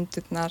rennum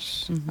hendurnar,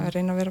 að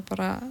reyna að vera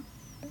bara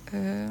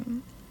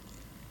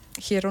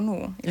hér og nú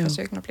í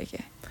þessu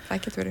augnabliki.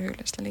 Það getur verið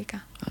hugleiðsla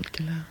líka.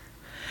 Algjörlega.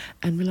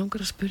 En mér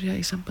langar að spyrja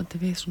í sambandi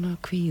við svona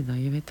kvíða.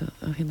 Ég veit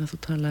að hérna þú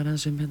talar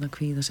aðeins hérna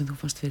kvíða sem þú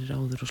fannst fyrir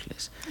áður og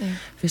slis.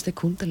 Finnst þér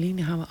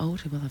Kundalini hafa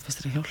áhrif að það,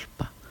 finnst þér að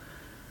hjálpa?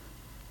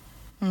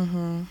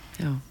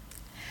 Já.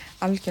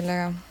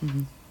 Algjörlega.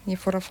 Ég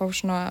fór að fá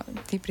svona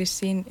dýpri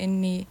sýn inn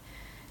í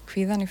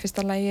kvíðan í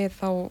fyrsta lagi,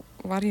 þá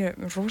var ég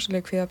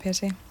rosalega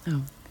kvíðapesi. Já.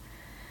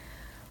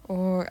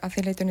 Og að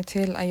því leytinu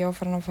til að ég var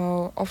farin að fá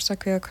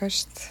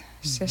ofsakvíðaköst,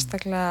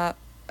 sérstaklega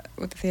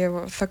út af því ég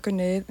var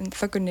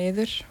þöggu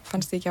niður,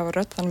 fannst ég ekki hafa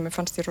rödd, þannig að mér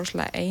fannst ég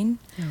rosalega ein.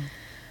 Já.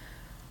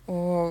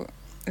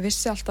 Og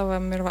vissi alltaf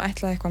að mér var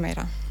ætlað eitthvað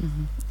meira.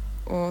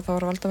 Og það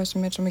var alltaf þess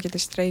að mér svo mikið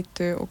til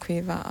streitu og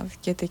kvíða að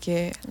get ekki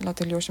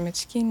látið ljósið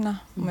mitt skína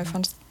og mér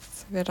fannst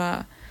vera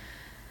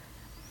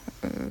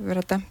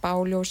að dempa á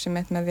ljósið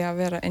mitt með því að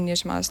vera inn í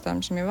þessum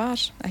aðstæðum sem ég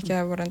var, ekki að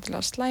það voru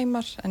endilega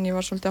slæmar, en ég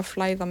var svolítið að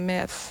flæða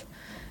með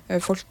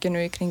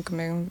fólkinu í kringum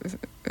mig,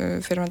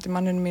 fyrirvændi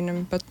manninu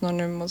mínum,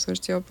 börnunum og þú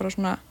veist, ég var bara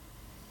svona,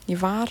 ég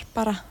var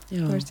bara,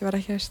 þú veist, ég var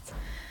ekki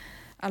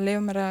að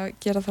leyfa mér að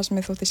gera það sem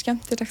ég þótti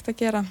skemmtilegt að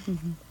gera.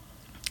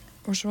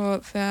 Og svo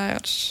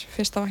þegar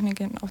fyrsta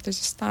vakningin átti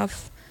sér stað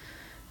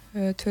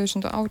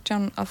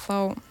 2018 að þá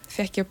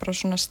fekk ég bara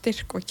svona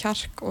styrk og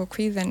kjark og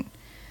kvíðinn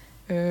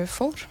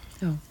fór.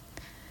 Já.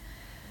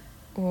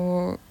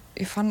 Og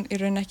ég fann í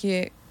raun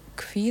ekki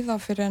kvíða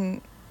fyrir en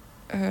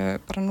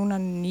bara núna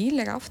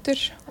nýlega aftur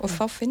og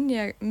þá finn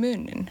ég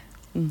munin.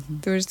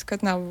 Þú veist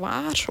hvernig það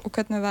var og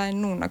hvernig það er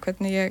núna,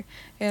 hvernig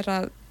ég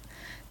að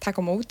taka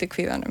á móti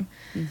kvíðanum.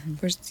 Þú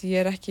veist,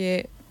 ég ekki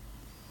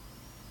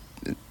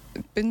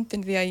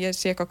bundin því að ég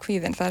sé eitthvað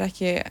kvíðin, það er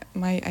ekki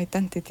my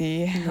identity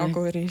á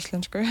góður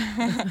íslensku.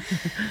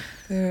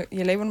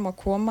 Ég leyfi honum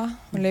að koma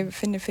og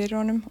finni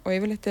fyrir honum og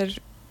yfirleitt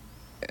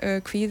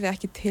kvíði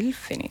ekki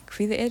tilfinning.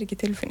 Kvíði er ekki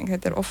tilfinning,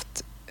 þetta er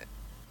oft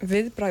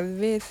viðbragð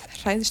við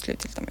hræðslu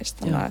til dæmis.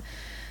 Þannig að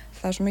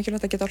það er svo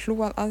mikilvægt að geta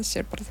hlúað að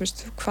sér, bara þú veist,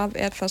 hvað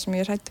er það sem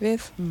ég er hrædd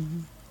við,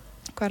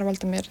 hvað er að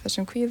valda mér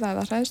þessum kvíða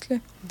eða hræðslu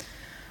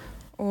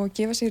og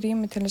gefa sér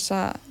rými til þess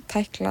að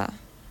tækla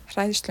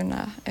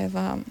hræðsluna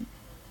eða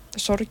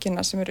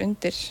sorgina sem er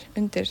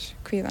undir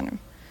kvíðanum.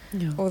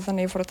 Og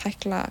þannig ég fór að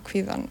tækla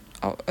kvíðan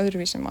á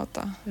öðruvísi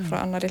máta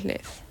frá annarri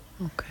hlið.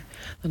 Okay.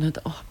 Þannig að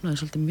þetta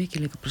opnaði svolítið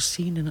mikið líka bara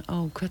sýnina á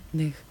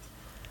hvernig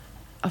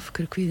af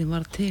hverju kvíðin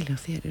var til hjá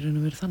þér í raun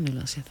og veru þannig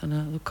að sé, þannig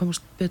að þú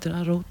komast betur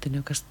að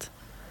rótinni og tekist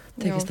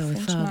á við það. Já,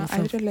 finn svona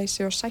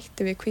æðruleysi og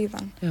sætti við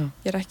kvíðan.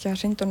 Ég er ekki að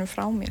hrinda honum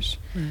frá mér.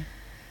 Nei.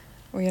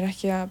 Og ég er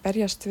ekki að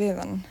berjast við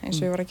hann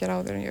eins og ég var að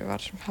gera áður.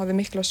 Ég hafði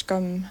mikla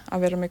skömm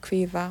að vera með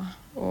kvíða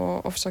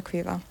og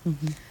ofsakvíða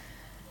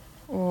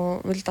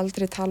og vildi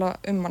aldrei tala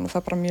hann og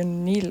það bara mjög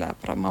nýlega,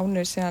 bara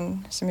mánuði síðan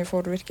sem ég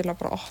fór virkilega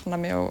bara að opna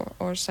mig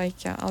og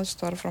sækja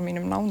aðstofar frá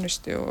mínum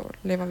nánustu og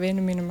leyfa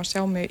vinum mínum að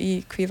sjá mig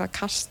í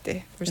kvíðakasti.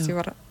 Þú veist,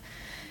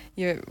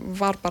 ég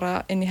var bara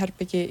inn í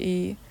herbyggi í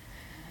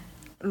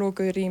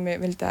lokuðu rými,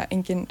 vildi að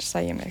enginn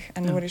sæi mig,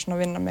 en nú er ég svona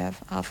að vinna með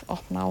að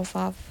opna á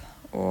það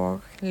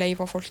og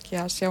leyfa fólki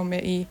að sjá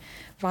mig í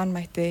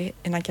vanmætti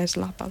innan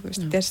gæðslappa. Þú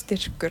veist, þetta er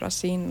styrkur að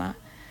sýna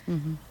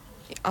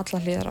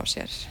alla hliðar á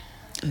sér.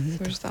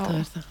 Það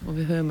er það og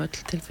við höfum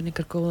öll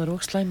tilfinningar góðar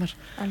og slæmar.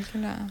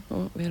 Algjörlega.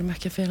 Og við erum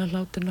ekki að fela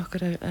hláturinn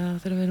okkar eða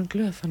þegar við erum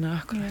glöð, þannig að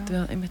akkur ættum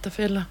við að einmitt að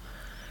fela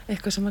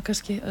eitthvað sem að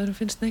kannski öðrum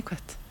finnst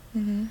neikvætt.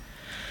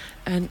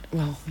 En,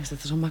 vá, mér finnst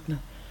þetta svo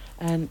magnað.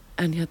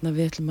 En hérna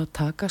við ætlum að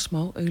taka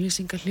smá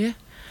auglýsingahlé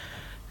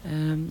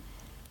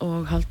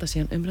og halda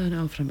síðan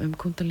umræðinu áfram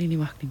Kundalini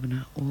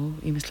vakninguna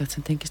og ýmislegt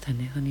sem tengist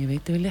henni, þannig ég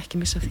veit ég vil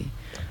ekki missa því.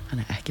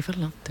 Þannig ekki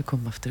fara langt, við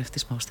komum aftur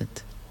eftir smá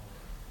stund.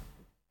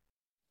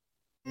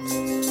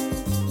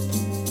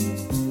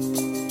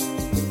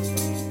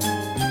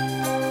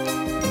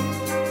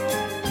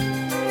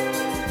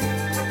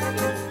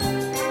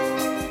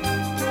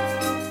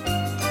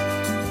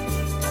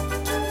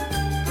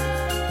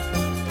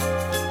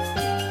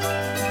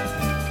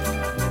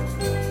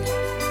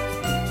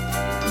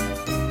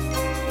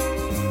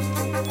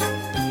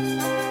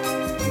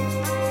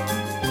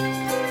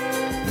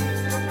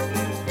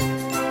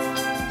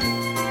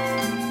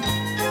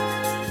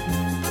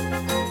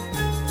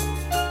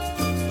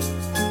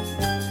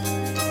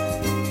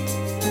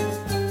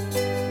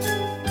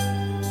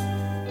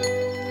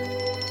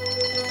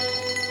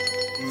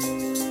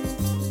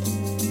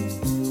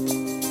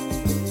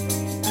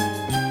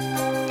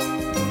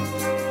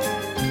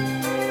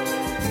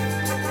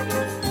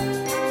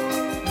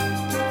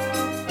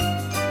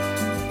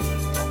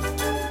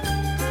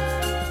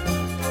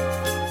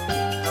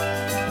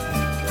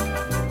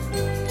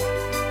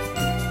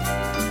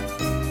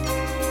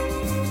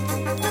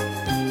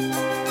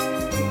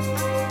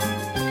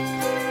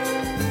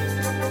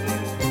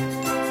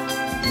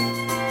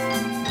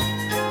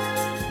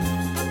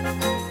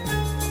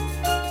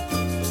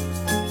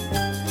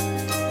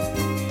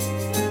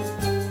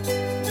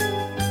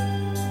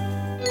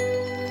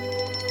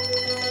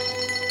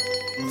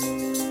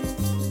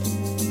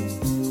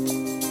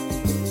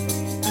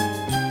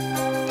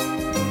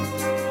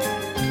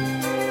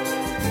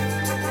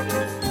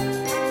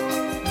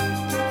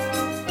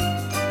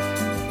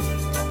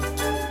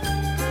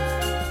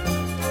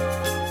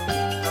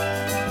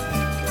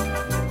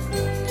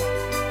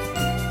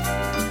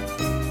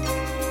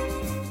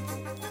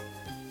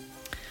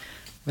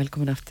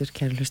 velkomin aftur,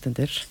 kæru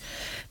hlustendur.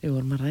 Við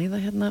vorum að ræða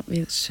hérna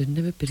við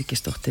Sunnefu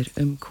Birgisdóttir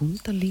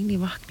Kundalini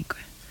vakningu.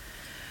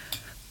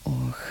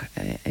 Og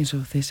eins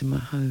og þeir sem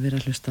hafi verið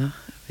að hlusta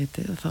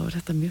vitið, þá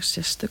þetta mjög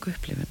sérstöku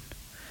upplifun.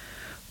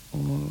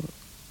 Og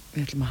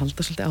við ætlum að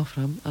halda svolítið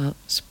áfram að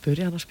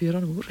spurja hann og spjúra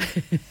hann úr.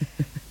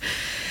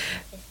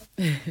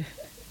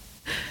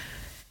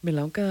 Mér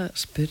langaði að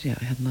spurja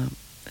hérna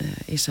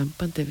í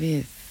sambandi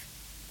við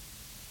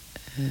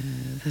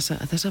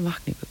þessa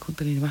vakningu,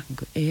 Kundalini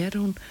vakningu,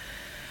 hún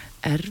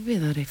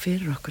erfiðari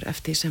fyrir okkur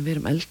eftir sem við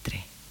erum eldri?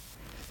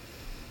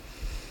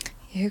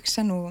 Ég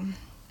hugsa nú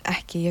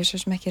ekki, ég hef svo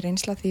sem ekki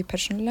reynsla því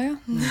persónulega.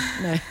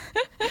 Nei.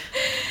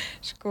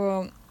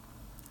 Sko,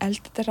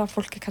 eldra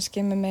fólk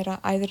kannski með meira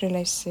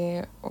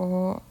æðruleysi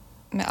og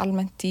með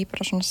almennt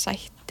dýpra svona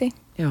sætti.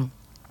 Já.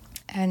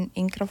 En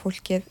yngra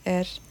fólkið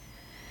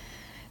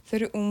þau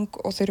eru ung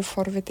og þau eru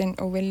forvitin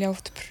og vilja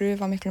oft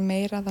pröfa miklu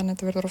meira, þannig að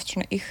þetta verður oft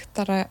svona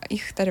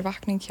ýktari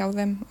vakning hjá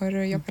þeim og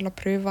eru jafnvel að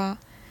pröfa,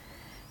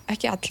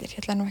 ekki allir,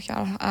 ég ætla nú ekki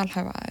að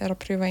alhæfa, að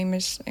pröfa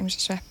ýmis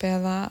sveppi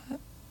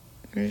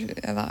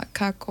eða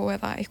kakó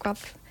eða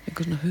eitthvað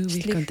svona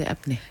hugvíkandi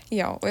efni.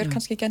 Já, og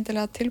kannski ekki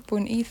endilega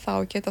tilbúin í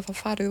það og geta þá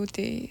farið út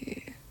í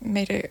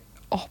meiri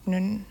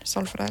opnun,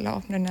 sálfræðilega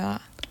opnun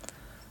eða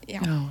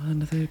já,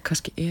 þannig að þau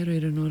kannski eru í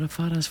raun og veru að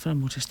fara þess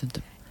fram úr sér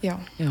stundum. Já.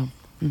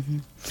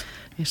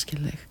 Ég skil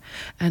þig.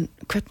 En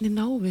hvernig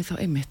náum við þá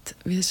einmitt,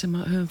 við sem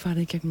höfum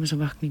farið í gegnum þessa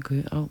vakningu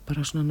á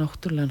bara svona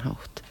náttúrulegan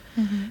hátt,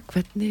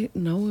 hvernig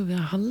náum við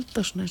að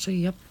halda svona eins og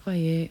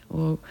jafnvægi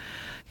og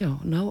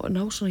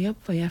ná svona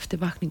jafnvægi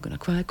eftir vakninguna?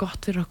 Hvað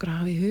gott fyrir okkur að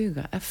hafa í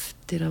huga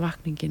eftir að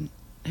vakningin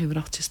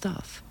hefur átt sér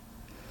stað?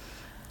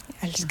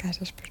 Ég elska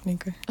þessa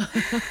spurningu.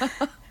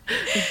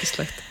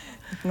 Yndislegt.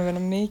 Ég er búin að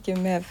vera mikið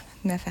með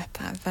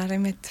þetta. Það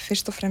einmitt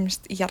fyrst og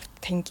fremst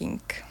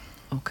hjarttenging.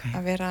 Okay.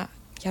 Að vera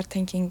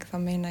hjarttenging, þá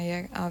meina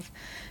ég að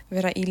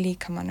vera í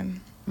líkamanum,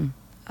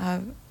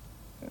 að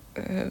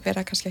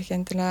vera kannski ekki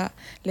endilega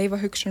leyfa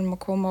hugsunum að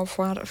koma og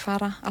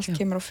fara, allt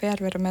kemur og fer,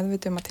 vera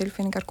meðvituð að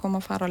tilfinningar koma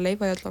og fara,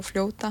 leyfa þau alltaf að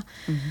fljóta,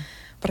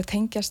 bara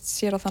tengjast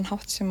sér á þann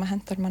hátt sem að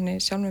hendar manni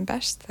sjálfum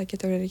best. Það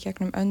getur verið í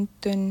gegnum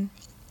öndun,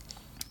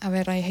 að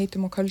vera í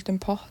heitum og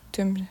köldum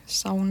pottum,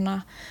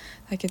 sána,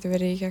 það getur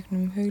verið í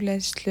gegnum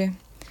hugleiðslu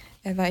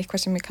eða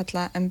eitthvað sem ég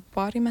kalla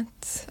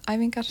embodiment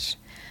æfingar,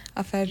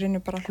 að það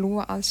reynir bara að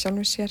hlúa að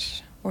sjálfu sér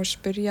og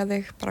spyrja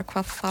þig bara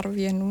hvað þarf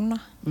ég núna,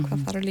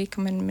 hvað þarf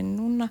líkaminn minn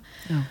núna.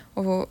 Já.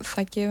 Og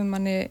það gefur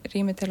manni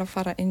rými til að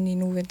fara inn í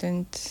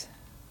núvitund,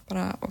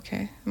 bara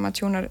maður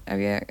tjúnar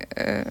ef ég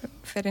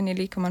fer inn í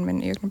líkamann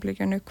minn í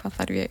augnablikinu, hvað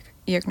þarf ég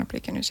í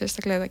augnablikinu,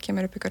 sérstaklega það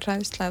kemur upp ykkur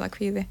hræðsla eða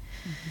kvíði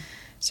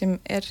sem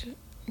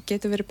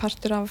getur verið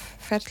partur af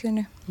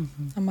ferlinu,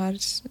 að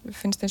maður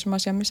finnst eins og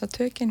maður sé að missa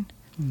tökin,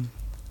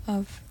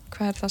 að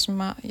hvað það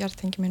sem að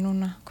hjartengi mig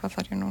núna, hvað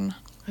þarf ég núna.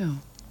 Já.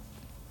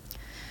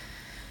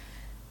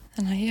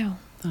 Þannig að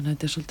Þannig að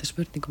þetta svolítið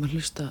spurningum að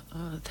hlusta,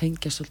 að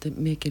tengja svolítið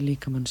mikið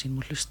líkamann sín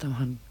og hlusta á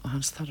hann og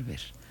hans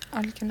þarfir.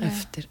 Algjörlega.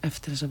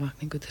 Eftir þessa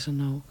vakningu til þess að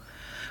ná,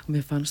 og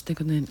mér fannst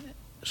einhvern veginn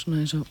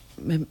svona eins og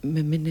með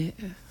minni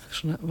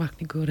svona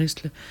vakningu og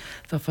reynslu,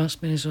 þá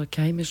fannst mér eins og að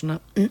kæmi svona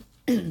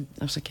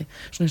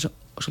svona eins og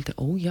svolítið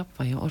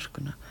ójafnvægi á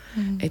orkuna.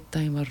 Einn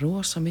daginn var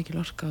rosa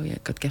mikil orka og ég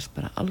gat gert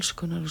bara alls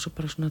konar og svo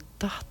bara svona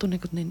datt hún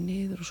einhvern veginn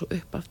niður og svo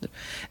upp aftur.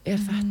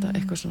 Þetta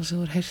eitthvað svona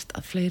sem þú heyrt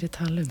að fleiri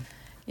tala um?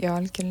 Já,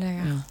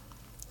 algjörlega. Já.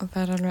 Og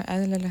það alveg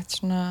eðlilegt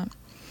svona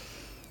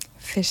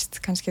fyrst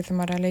kannski þegar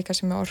maður að leika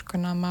sig með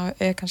orkuna,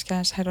 maður kannski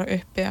aðeins hærra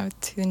uppi að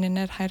tíðnin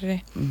hærri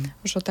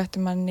og svo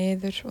dettur maður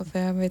niður, og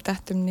þegar við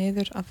dettum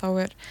niður að þá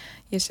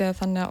ég sé að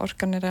þannig að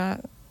orkan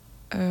að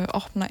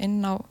opna inn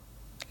á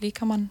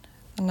líkamann,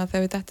 þannig að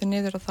þegar við dettum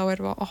niður og þá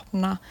erum við að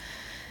opna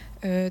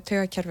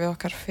taugakerfið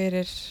okkar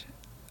fyrir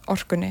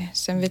orkunni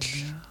sem vill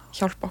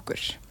hjálpa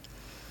okkur.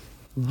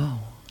 Vá,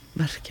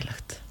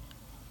 merkilegt.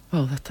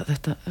 Vá,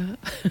 þetta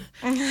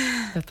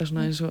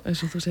svona eins og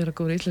þú segir að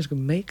góður íslensku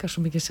meikar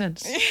svo mikið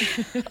sens.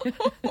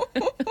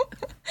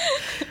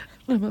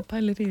 Maður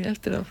pælir í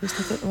eftir að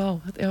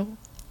já,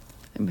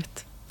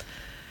 einmitt.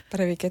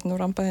 Bara ef ég get nú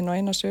rampað inn á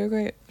eina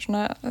sögu,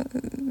 svona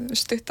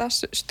stutta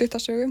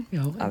sögu,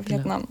 að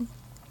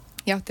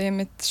ég átti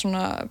einmitt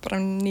svona bara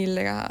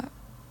nýlega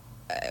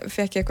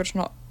fekk ég eitthvað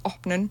svona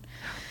opnun.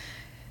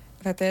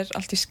 Þetta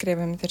allt í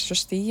skrefum, þetta svo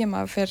stígi,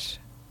 maður fer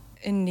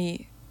inn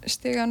í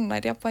stigan,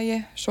 nær jafnvægi,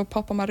 svo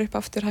poppa maður upp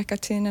aftur,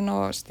 hækkar tíðnin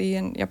og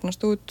stígin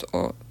jafnast út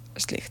og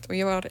slíkt. Og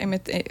ég var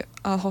einmitt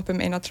að hoppa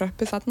eina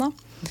tröppu þarna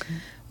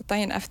og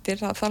daginn eftir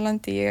þá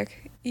landi ég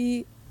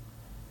í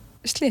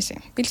bílslysi.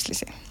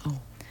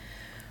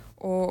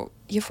 Og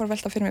ég fór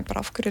velta fyrir mig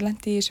bara af hverju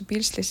lendi í þessu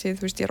bílslysi,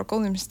 þú veist, ég á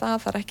góðum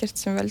stað, það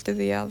ekkert sem veldi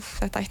því að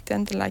þetta ætti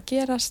endilega að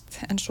gerast,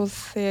 en svo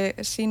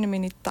þegar sýnum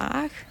mín í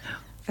dag,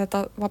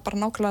 þetta var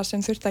bara nákvæmlega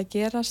sem þurfti að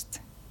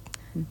gerast.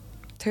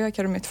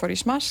 Taugakerfið mitt fór í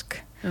smask.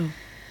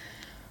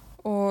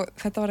 Og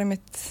þetta var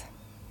einmitt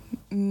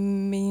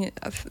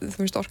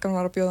þú veist, orkan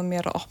var að bjóða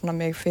mér að opna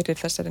mig fyrir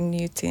þessari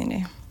nýju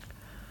tíðinni.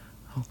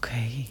 Ok.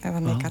 Það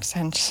var meikar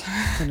sens.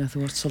 Þannig að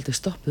þú varst svolítið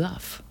stoppuð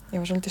af. Ég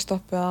var svolítið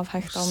stoppuð af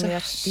hægt á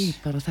mér. Sett í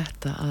bara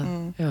þetta að,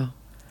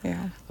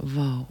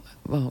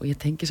 vá, ég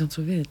tengi samt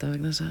svo við þetta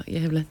vegna þess að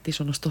ég hef lent í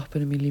svona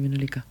stoppunum í lífinu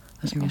líka.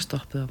 Það sem ég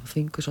stoppuð af og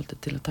þvingu svolítið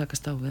til að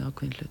takast á við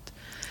ákveðin hlut.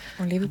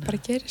 Og lífið bara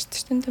gerist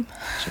stundum.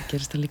 Svo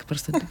gerist það líka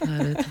bara stundum, það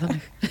þetta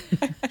þannig.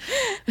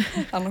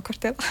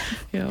 Annarkvort eða.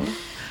 Já,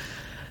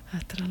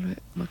 þetta alveg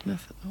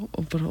magnað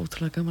og bara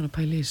ótrúlega gaman að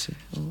pæla í þessu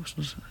og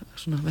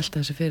svona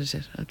velta þessu fyrir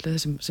sér. Allir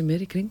þessum sem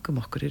í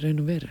kringum okkur í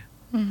raun og veru.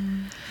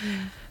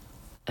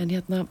 En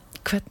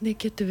hvernig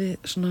getum við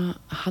svona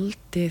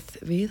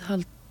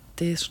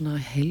viðhaldið svona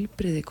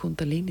heilbriði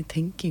Kundalini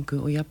tengingu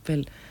og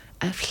jafnvel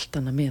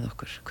efldana með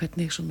okkur?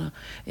 Hvernig svona,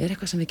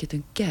 eitthvað sem við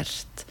getum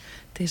gert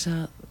til þess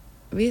að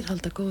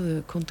viðhalda góðu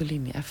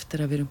Kundalini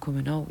eftir að við erum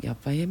komin á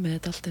jafnvægi með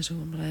þetta allt eins og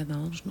hún ræði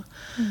áðan svona.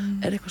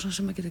 Eitthvað svona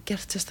sem maður getur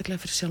gert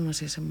sérstaklega fyrir sjálfan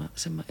sig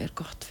sem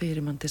gott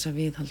fyrir mann til þess að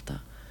viðhalda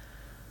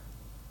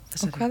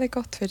þessari? Og hvað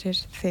gott fyrir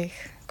þig?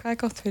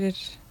 Hvað gott fyrir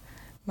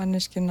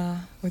manneskjuna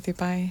út í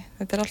bæ?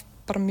 Þetta allt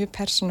bara mjög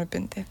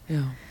persónubundið.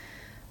 Já.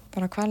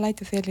 Bara hvað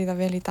lætur þér líða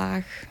vel í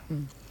dag?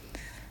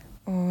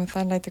 Og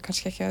það lætur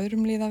kannski ekki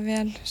öðrum líða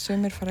vel.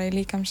 Sumir fara í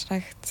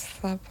líkamsrækt.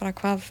 Það bara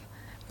hvað,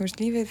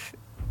 lífið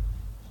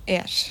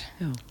Já.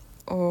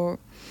 Og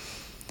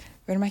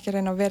við erum ekki að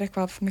reyna að vera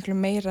eitthvað miklu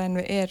meira en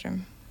við erum.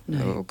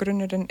 Nei. Og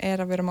grunnurinn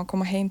að við erum að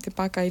koma heim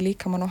tilbaka í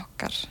líkamann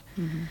okkar.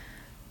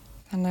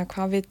 Þannig að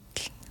hvað vill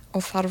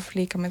og þarf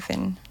líkaminn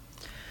þinn?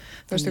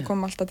 Við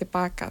komum alltaf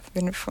tilbaka,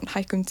 við erum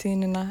hækkum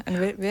tíðnina en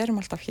við erum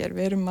alltaf hér,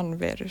 við erum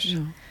mannverur.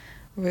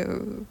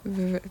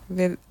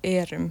 Við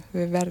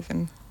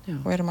verðum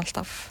og erum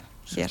alltaf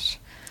hér.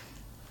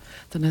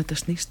 Þannig að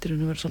þetta snýstur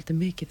og verður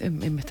svolítið mikið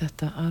einmitt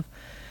þetta að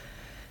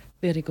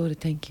vera í góðri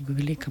tengingu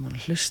við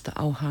líkamann, hlusta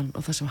á hann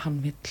og það sem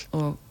hann vill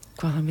og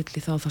hvað hann vill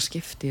í það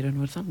skipti í raun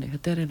og veru þannig.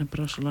 Þetta eina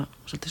bara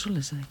svolítið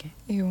svoleiðis, eða ekki?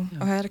 Jú,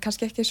 og það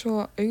kannski ekki svo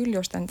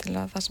augljóst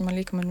endilega það sem hann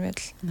líkamann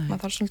vill.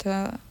 Maður þarf svolítið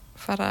að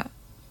fara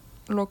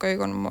loka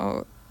augunum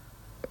og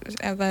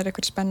ef það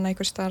eitthvað spenna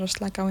einhver staðar að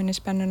slaka á henni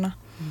spennuna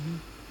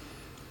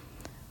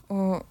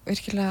og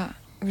virkilega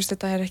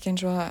þetta ekki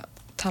eins og að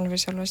tala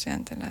við sjálfa sig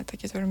endilega, þetta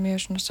getur verið mjög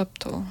svona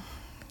subtle,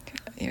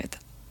 ég veit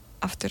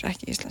aftur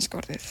ekki íslenska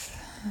orðið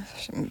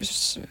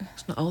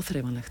svona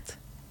áþreifanlegt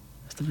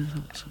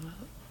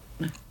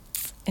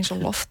eins og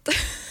loft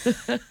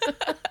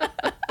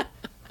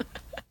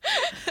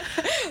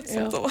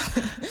já,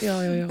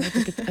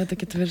 þetta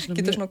getur verið svona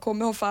getur svona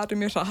komið og farið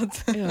mjög hratt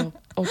já,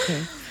 ok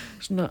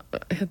svona,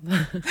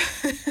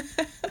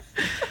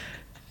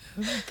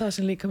 það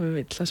sem líka með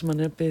vill, það sem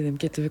hann að biðja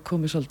getur við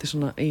komið svolítið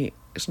svona í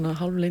svona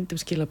hálfleyndum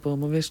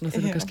skilabóðum og við svona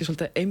þurfum kannski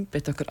svolítið að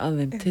einbeita okkur að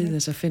þeim til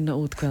þess að finna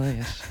út hvað það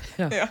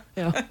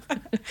já.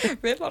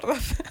 Vel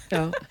orðað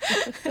já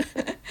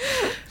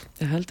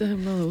ég held að við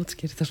höfum náðu að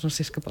útskýra þetta svona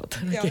sirka bát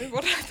já, við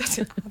vorum þetta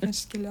sem aðeins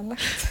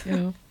skiljanlegt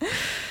já,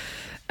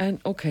 en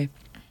ok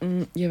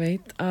ég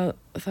veit að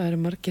það eru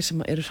margir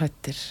sem eru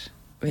hrættir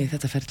við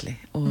þetta ferli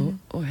og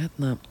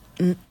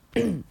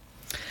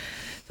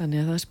þannig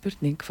að það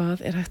spurning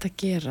hvað hægt að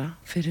gera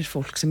fyrir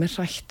fólk sem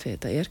hrætt við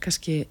þetta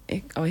kannski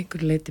á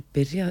einhverju leiti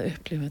byrja að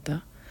upplifa þetta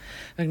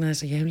vegna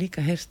þess að ég hef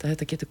líka heyrt að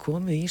þetta getur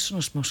komið í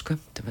svona smá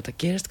skömmtum þetta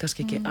gerist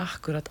kannski ekki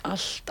akkurat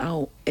allt á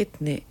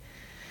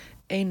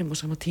einum og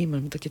sama tíma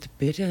þetta getur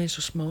byrjað eins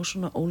og smá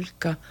svona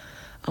ólga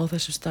á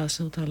þessum stað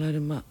sem þú talar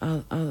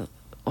að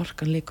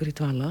orkan liggur í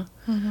dvala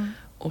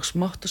og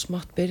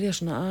smátt byrja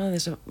svona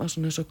aðeins að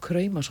svona eins og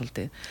krauma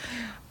svolítið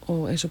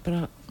og eins og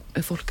bara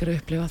ef fólk að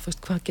upplifa,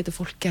 hvað getur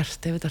fólk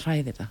gert ef þetta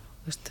hræðir það?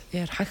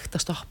 Hægt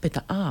að stoppa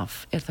þetta af?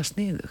 Það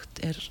sniðugt?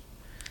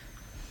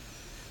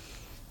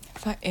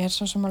 Það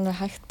svo sem alveg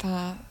hægt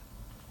að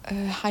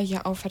hægja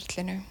á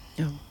ferlinu.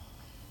 Já.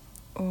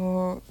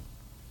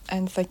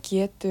 En það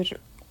getur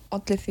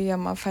olli því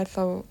að maður fær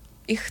þá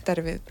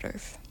ýktari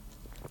viðbrögð.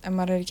 Ef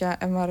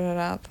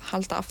maður að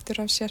halda aftur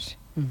af sér.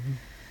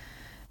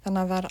 Þannig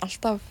að það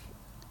alltaf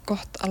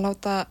gott að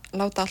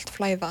láta allt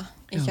flæða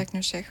í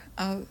gegnum sig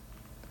að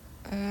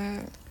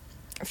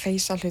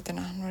feysa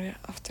hlutina nú ég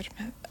aftur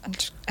með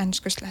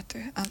ensku slettu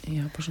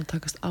já, bara svona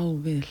takast á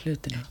við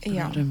hlutina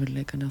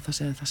raunveruleikann og það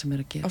segja það sem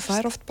að gerast og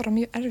það oft bara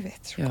mjög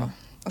erfitt sko.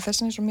 Og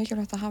þess vegna svo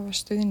mikilvægt að hafa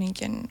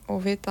stuðningin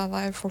og vita að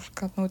það fólk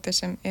þarna úti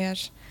sem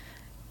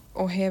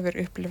og hefur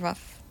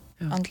upplifað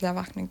andlega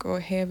vakningu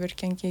og hefur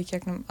gengið í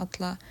gegnum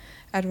alla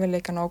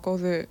erfiðleikana og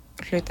góðu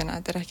hlutina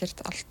þetta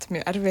ekkert allt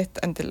mjög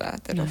erfitt endilega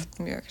þetta oft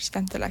mjög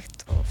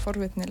skemmtilegt og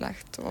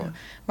forvitnilegt og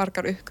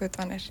margar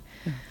uppgötvanir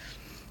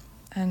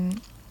en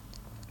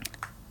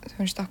þú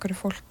veist okkur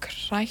fólk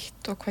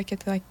hrætt og hvað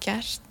getur það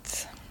gert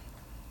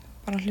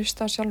bara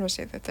hlusta á sjálfa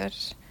sig þetta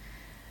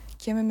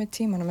kemur með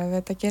tímanum ef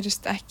þetta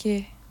gerist ekki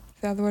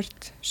þegar þú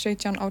ert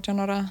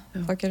 17-18 ára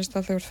þá gerist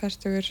það þegar þú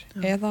ert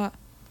 40 eða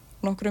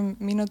nokkrum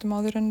mínútum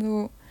áður en þú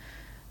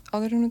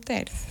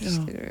deyrð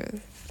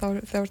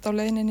þegar þú ert á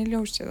leiðinni inn í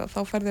ljósið þá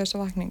færðu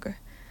þessa vakningu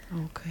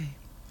ok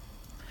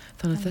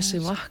þannig að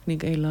þessi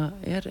vakning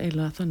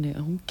eiginlega þannig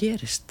að hún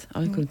gerist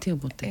á einhverjum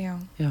tímabóti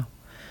já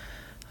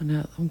þannig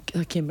að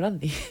það kemur að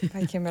því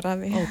það kemur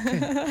að því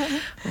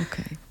ok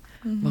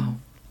vá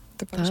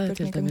þetta bara það spurning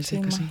til dæmis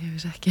eitthvað sem ég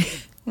veist ekki.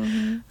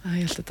 Að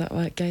ég held að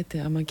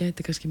maður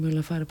gæti kannski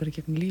mögulega að fara bara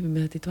gegnum lífi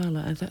með þetta í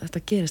dvala, en þetta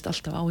gerist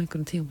alltaf á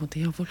einhverjum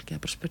tímapunkti hjá fólki, það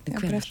er bara spurning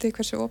hvenær. Bara eftir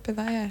hversu opið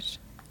það er.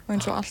 Og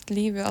eins og allt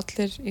lífið,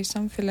 allir í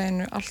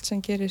samfélaginu, allt sem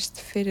gerist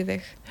fyrir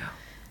þig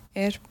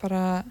er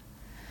bara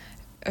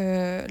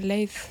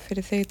leið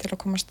fyrir þig til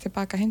að komast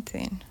tilbaka heim til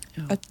þín.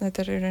 Þetta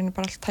er í rauninni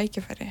bara allt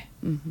tækifæri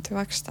til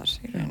vaxtar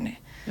í rauninni.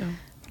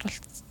 Bara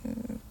allt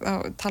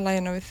tala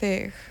hérna við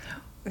þig,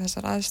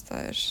 þessar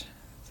aðstæður.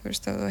 Þú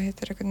veist, að þú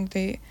hittir eitthvað út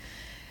í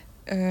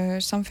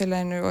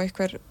samfélaginu og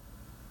einhver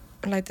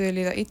lætur þig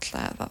líða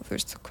illa, eða þú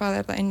veist, hvað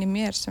er það inn í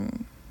mér sem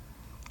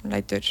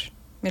lætur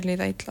mér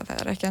líða illa? Það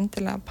er ekki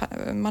endilega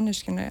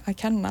manneskjunu að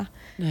kenna,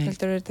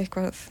 heldur þetta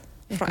eitthvað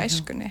frá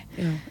æskunni.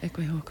 Já,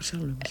 eitthvað hjá okkur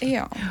sjálfum.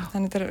 Já,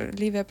 þannig að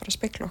lífið er bara að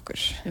spegla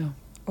okkur.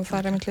 Og það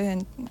er einmitt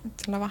leiðin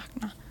til að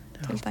vakna,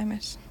 til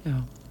dæmis. Já,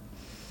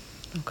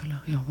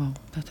 nákvæmlega, já, vá,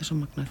 þetta er svo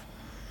magnað.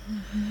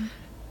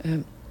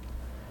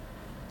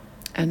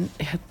 En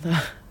hérna,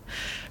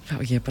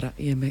 ég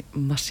er með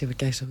massífa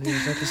gæsa við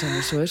þessu allir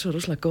saman, svo er svo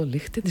rosalega góð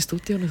lykt inn í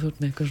stúdíónu, þú ert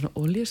með einhver svona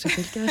olíu sem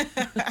fylgja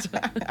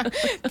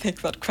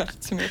Tek þar hvert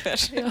sem ég fer.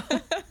 Já,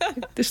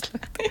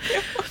 yndislegt.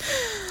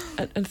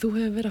 En þú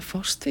hefur verið að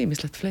fást við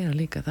ýmislegt fleira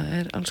líka, það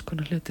er alls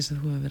konar hluti sem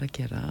þú hefur verið að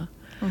gera.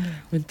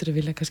 Myndirðu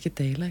vilja kannski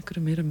deila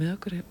einhverju meira með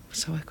okkur? Ég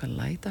sá eitthvað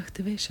light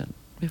activation,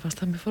 mér fannst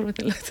það mjög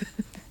forvitnilegt.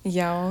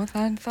 Já,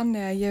 það er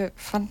þannig að ég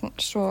fann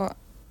svo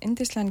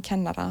yndislegan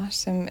kennara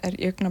sem er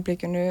í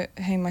augnablikinu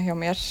heima hjá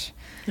mér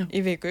í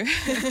viku. Ég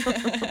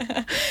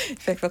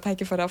fekk það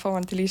tækifæri að fá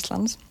hann til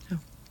Íslands.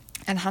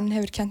 En hann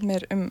hefur kennt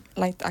mér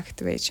light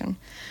activation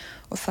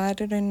og það er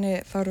í rauninni,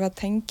 þá erum við að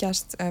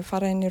tengjast,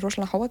 fara inn í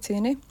rosalega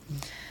háatíðinni,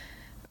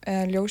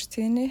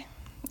 ljóstíðinni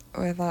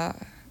og eða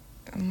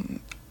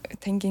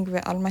tenging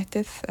við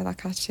almættið eða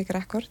Akashic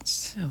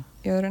Records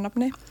í öðru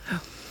nafni.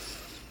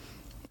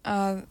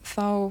 Að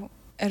þá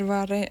erum við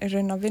að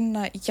reyna að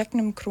vinna í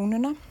gegnum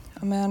krúnuna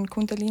og meðan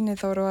Kundalini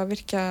þá erum við að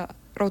virkja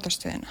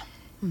rótarstöðina.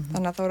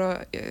 Þannig að þá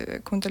erum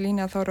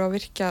Kundalini að þá erum við að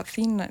virkja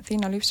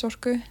þína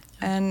lífsorku,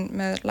 en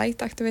með light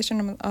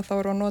activation að þá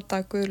erum við að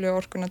nota guðlegu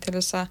orkuna til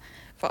þess að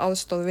fá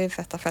aðstoð við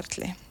þetta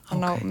ferli. Að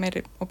ná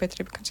meiri og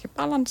betri kannski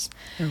balans.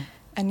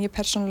 En ég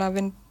persónulega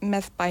vinn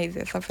með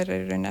bæði, það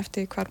fyrir raun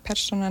eftir hvar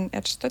persónan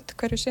er stödd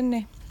hverju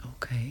sinni.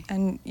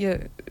 En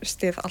ég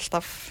styð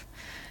alltaf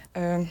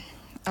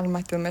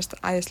almættið og mest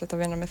æðislegt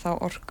að vinna með þá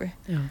orku.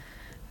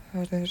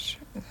 Það er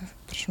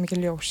bara svo mikið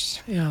ljós.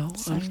 Já,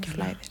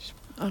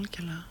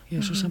 algjörlega. Ég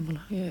er svo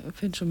sammála. Ég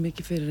finn svo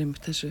mikið fyrir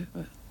einmitt þessu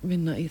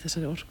vinna í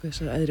þessari orku,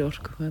 þessari æðri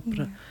orku. Það er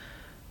bara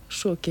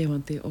svo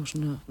gefandi og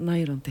svona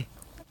nærandi.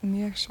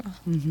 Mjög svo.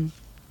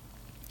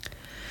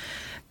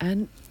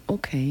 En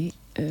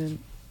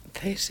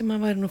þeir sem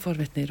að væri nú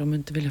forvitnir og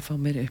myndu vilja fá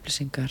meiri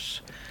upplýsingar,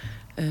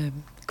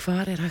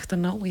 hvar er hægt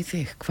að ná í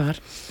þig? Hvert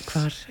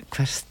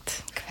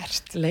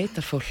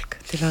leitar fólk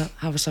til að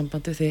hafa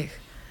samband við þig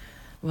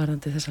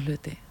varðandi þessa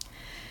hluti?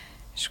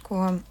 Sko,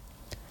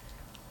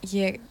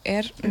 ég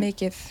er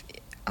mikið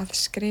að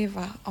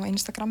skrifa á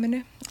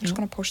Instagraminu, alls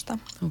konar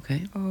pósta, og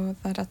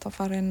það er hægt að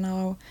fara inn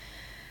á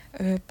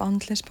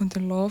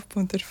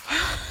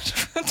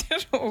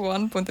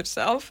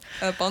boundless.love.one.self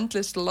eða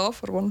boundless love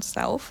for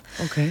oneself.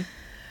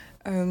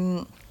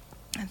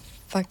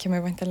 Það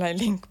kemur væntanlega í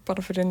link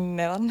bara fyrir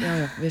neðan.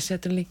 Já, við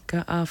setjum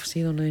líka af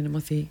síðunum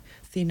á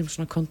þínum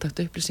svona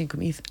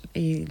kontaktupplýsingum í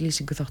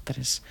lýsingu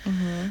þáttarins.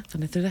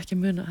 Þannig þurfið ekki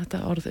að muna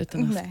þetta orð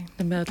utan að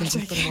með öllum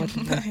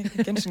þáttarorðum. Nei,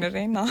 ekki eins og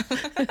reyna.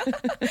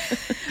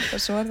 Og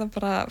svo er það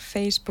bara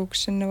Facebook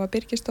Sunneva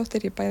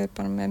Birgisdóttir, ég bæði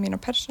bara með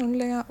mína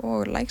persónulega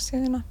og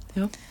like-síðuna.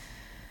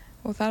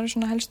 Og það eru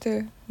svona helstu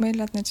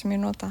miðlarnir sem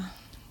ég nota.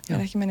 Ég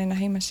er ekki með neina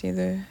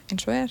heimasíðu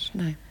eins og er.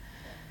 Nei.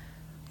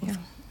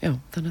 Já,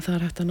 þannig að það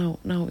er hægt að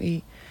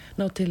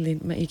ná til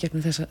þín í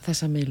gegnum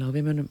þessa miðla og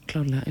við munum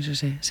klárlega, eins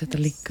og setja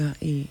líka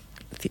í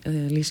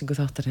lýsingu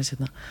þáttarins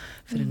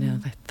fyrir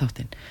neðan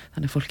þáttinn.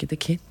 Þannig að fólk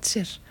getur kynnt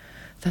sér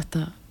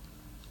þetta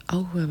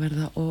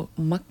áhugaverða og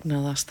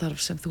magnaða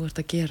starf sem þú ert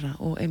að gera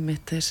og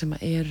einmitt þeir sem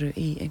eru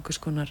í einhvers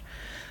konar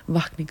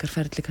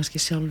vakningarferli kannski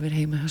sjálfur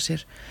heima hjá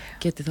sér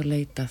geti þá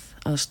leitað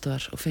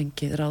aðstoðar og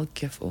fengið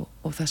ráðgjöf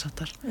og þess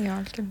áttar. Já,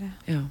 algjörlega.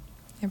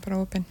 Ég er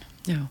bara opin.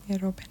 Ég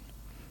er opin.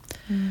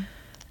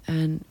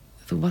 En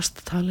þú varst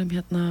að tala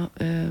hérna,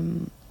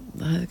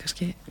 það hefði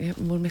kannski, við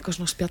vorum eitthvað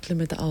svona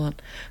spjallum þetta áðan,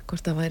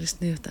 hvort það væri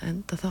sniðugt að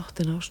enda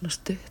þáttina á svona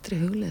stuttri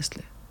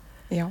hugleiðslu.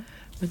 Já.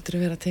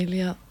 Myndirðu vera til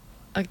í að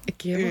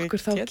gefa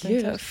okkur þá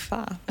gjöf?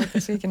 Þetta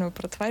sé ekki nú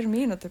bara 2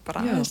 mínútur, bara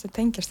aðeins að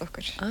tengjast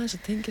okkur. Aðeins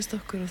að tengjast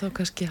okkur og þá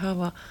kannski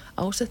hafa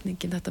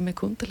ásetningin þetta með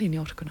Kundalini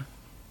orkuna.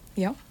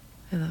 Já.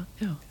 Eða,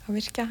 já. Að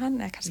virka hann,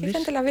 eða kannski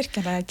fendilega virka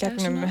það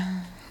gegnum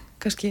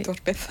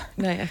dórpið.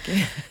 Nei, ekki.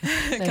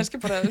 Kannski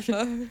bara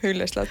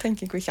hugleiðsla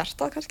tengingu í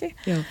hjartað kannski.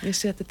 Já, ég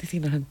seti þetta í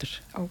þínar hendur.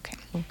 Ok,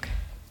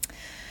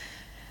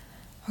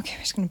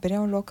 við skulum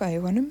byrja á að loka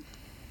augunum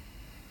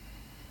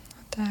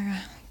og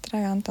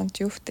draga andan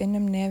djúpt inn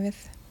nefið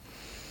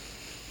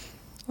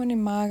og í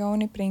maga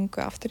og í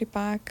bringu, aftur í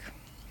bak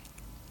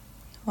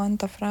og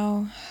anda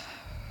frá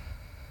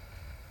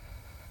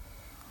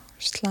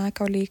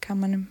Slaka á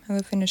líkamanum. Ef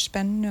þú finnur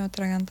spennu og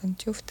draga andan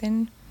djúpt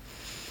inn.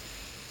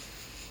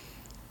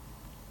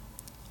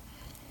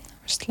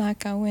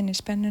 Slaka á inn í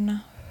spennuna.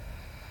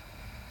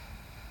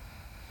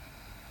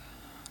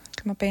 Við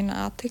ætlum að beina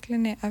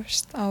athyglinni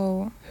efst á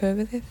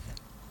höfuðið.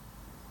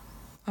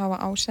 Hafa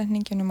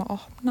ásendingin að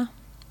opna.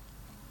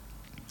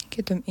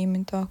 Getum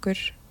ímyndað okkur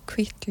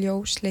hvítt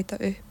ljós leita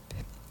upp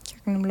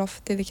gegnum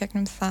loftið,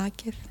 gegnum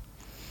þakið.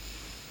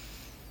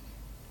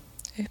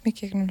 Upp í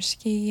gegnum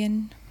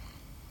skýin.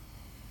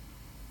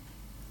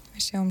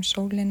 Við sjáum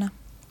sólina.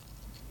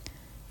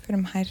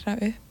 Förum hærra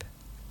upp.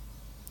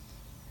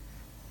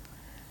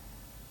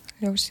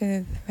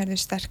 Ljósið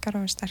verður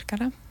sterkara og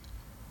sterkara.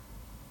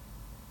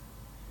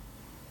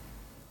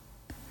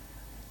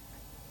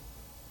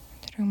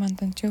 Drögum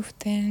andan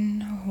djúpt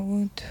inn og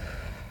út.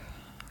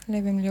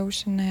 Leyfum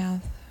ljósinu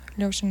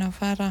að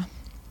fara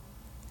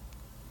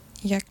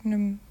í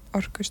gegnum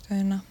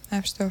orkustöðuna,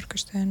 efstu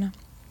orkustöðuna,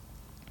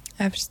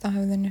 efst á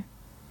höfðinu,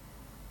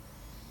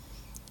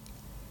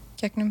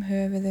 gegnum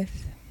höfuðið,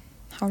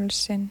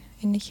 hálsinn,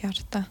 inn í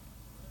hjarta.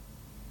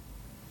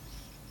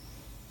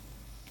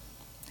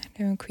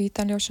 Leyfum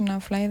hvíta ljósinu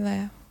að flæða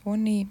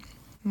onni í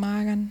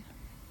magan,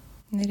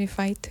 niður í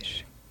fætur,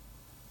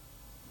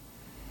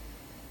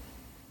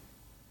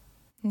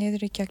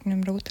 niður í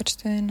gegnum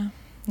rótarstöðina,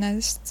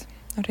 neðst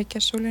á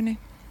hryggjarsúlunni,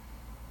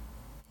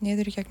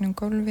 niður í gegnum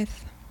gólfið,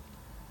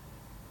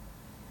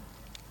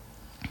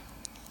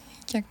 í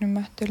gegnum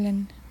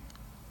möttulinn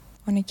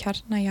og í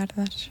kjarna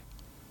jarðar.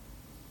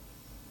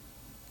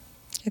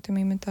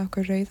 Getum ímyndað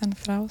okkur rauðan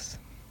þráð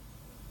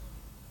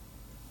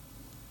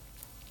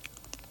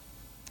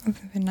og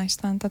við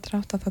næsta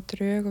andadrátt að það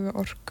drögum við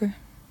orku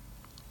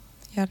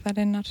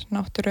jarðarinnar,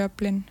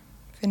 náttúruöflin,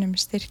 finnum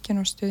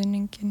styrkin og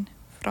stuðningin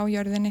frá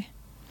jörðinni,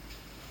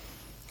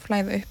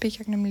 flæða upp í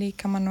gegnum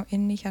líkamann og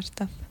inn í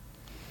hjartað.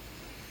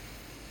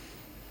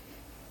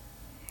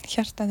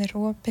 Hjartað er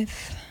opið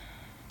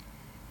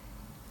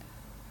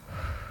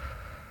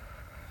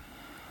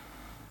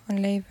og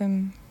leyfum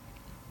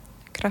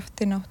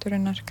krafti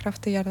náttúrunnar,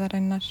 krafti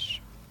jarðarinnar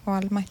og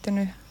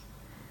almættinu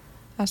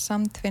að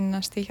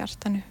samtvinnast í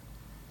hjartanu.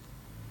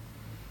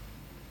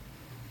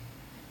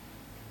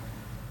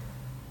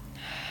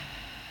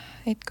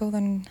 Eitt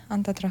góðan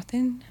andadrátt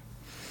inn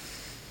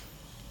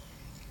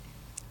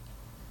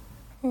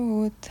og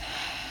út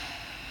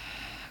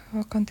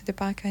og komdu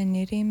tilbaka inn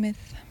í rýmið.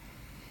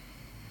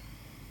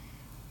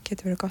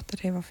 Getur verið gott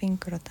að hreyfa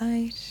fingur og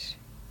tær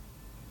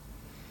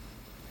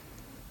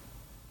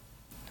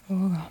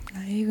og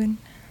opna augun.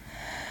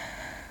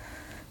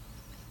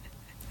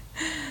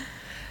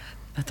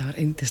 Þetta var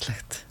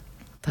yndislegt.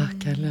 Takk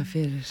kærlega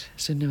fyrir,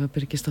 Sunneva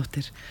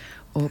Birgisdóttir,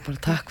 og bara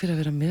takk fyrir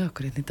að vera með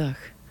okkur í dag.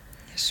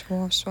 Ég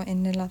er svo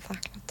innilega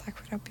þakklátt. Takk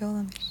fyrir að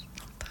bjóða mér.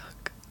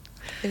 Takk.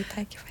 Fyrir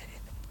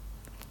tækifærið.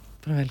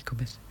 Bara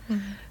velkomin.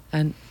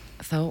 En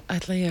þá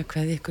ætla ég að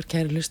kveðja ykkur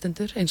kæru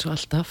hlustendur eins og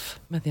alltaf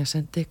með því að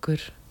senda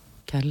ykkur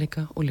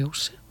kærleika og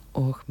ljós,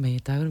 og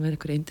megi dagurinn vera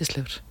ykkur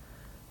yndislegur.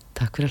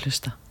 Takk fyrir að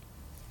hlusta.